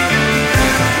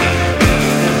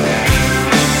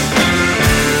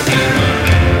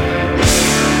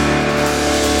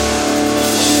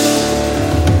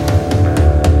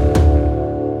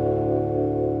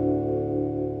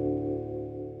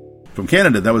 From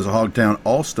Canada, that was the Hogtown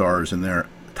All-Stars and their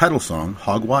title song,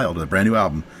 Hog Wild, a brand new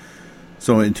album.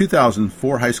 So in 2000,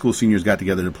 4 high school seniors got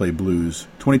together to play blues.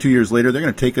 22 years later, they're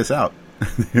going to take us out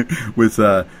with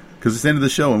because it's the end of the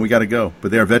show and we got to go. But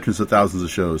they are veterans of thousands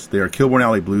of shows. They are Kilbourne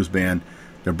Alley Blues Band.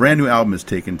 Their brand new album is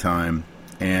Taking Time,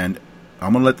 and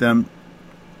I'm going to let them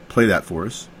play that for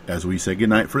us as we say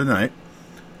goodnight for the night.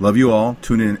 Love you all.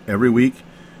 Tune in every week.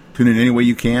 Tune in any way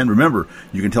you can. Remember,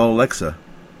 you can tell Alexa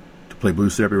to play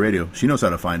Blues Therapy Radio. She knows how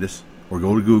to find us. Or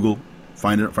go to Google,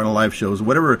 find our live shows.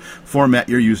 Whatever format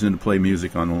you're using to play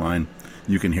music on the line,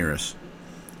 you can hear us.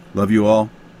 Love you all.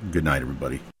 Good night,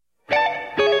 everybody.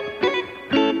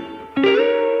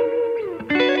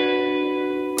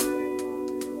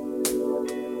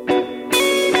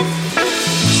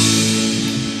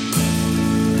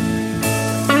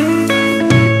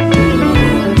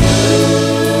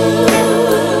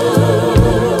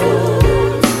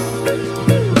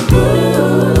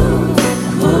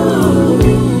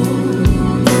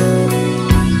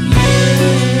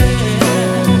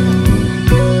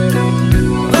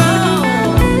 Well,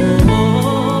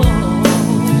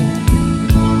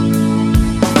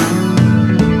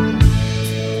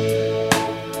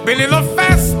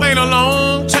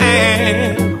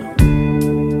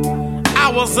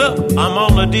 What's up? I'm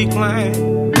on the decline.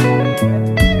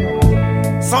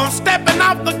 So I'm stepping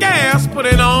off the gas,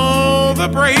 putting on the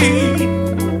brake.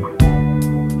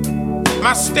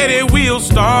 My steady wheels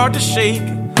start to shake,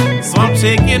 so I'm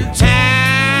taking time.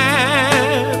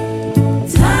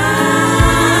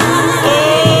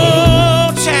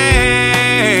 Oh,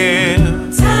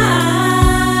 time.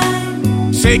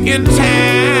 Taking time.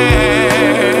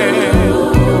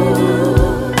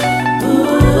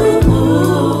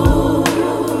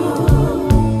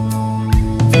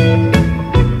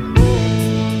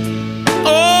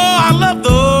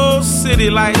 City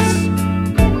lights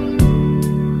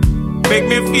make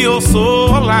me feel so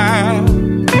alive.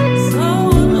 So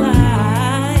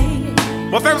alive.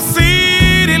 But them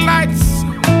city lights,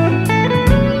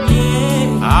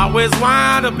 yeah, I always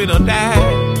wind up in a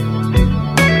dive.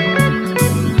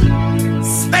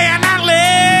 Staying out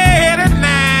late at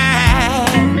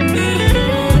night,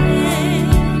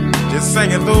 yeah, just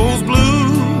singing those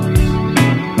blues.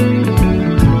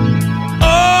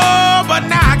 Oh, but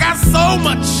now I got so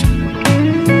much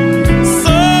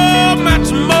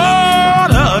more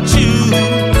to choose.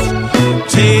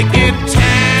 Taking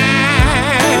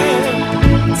time.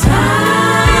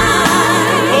 Time.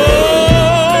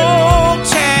 Oh,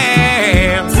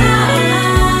 time.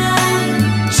 Time.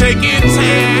 Taking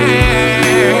time.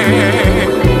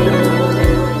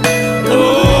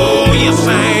 Oh, yes, I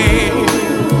am.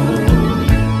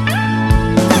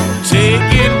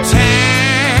 Taking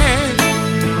time.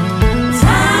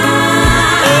 Time.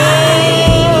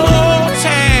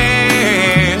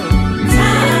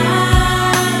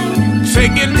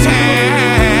 Taking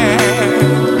time.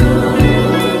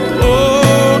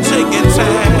 Oh, taking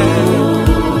time.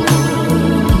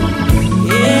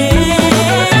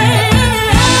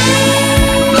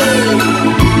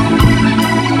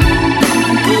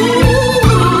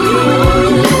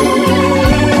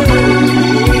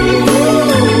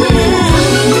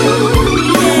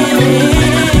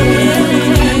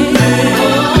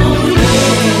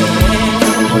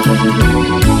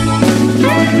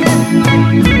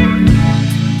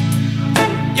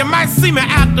 You might see me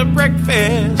after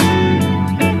breakfast,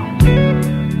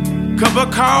 cup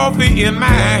of coffee in my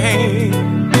hand,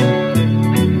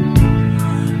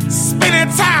 spending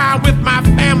time with my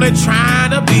family,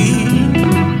 trying to be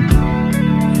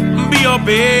a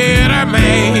better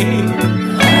man.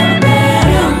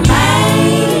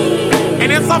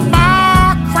 And it's a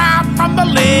far cry from the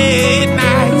late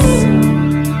nights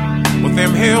with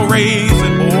them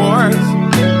hell-raising boys.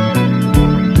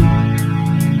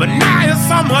 But now it's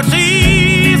so much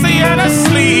easier to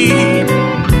sleep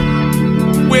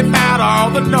without all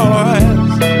the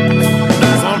noise.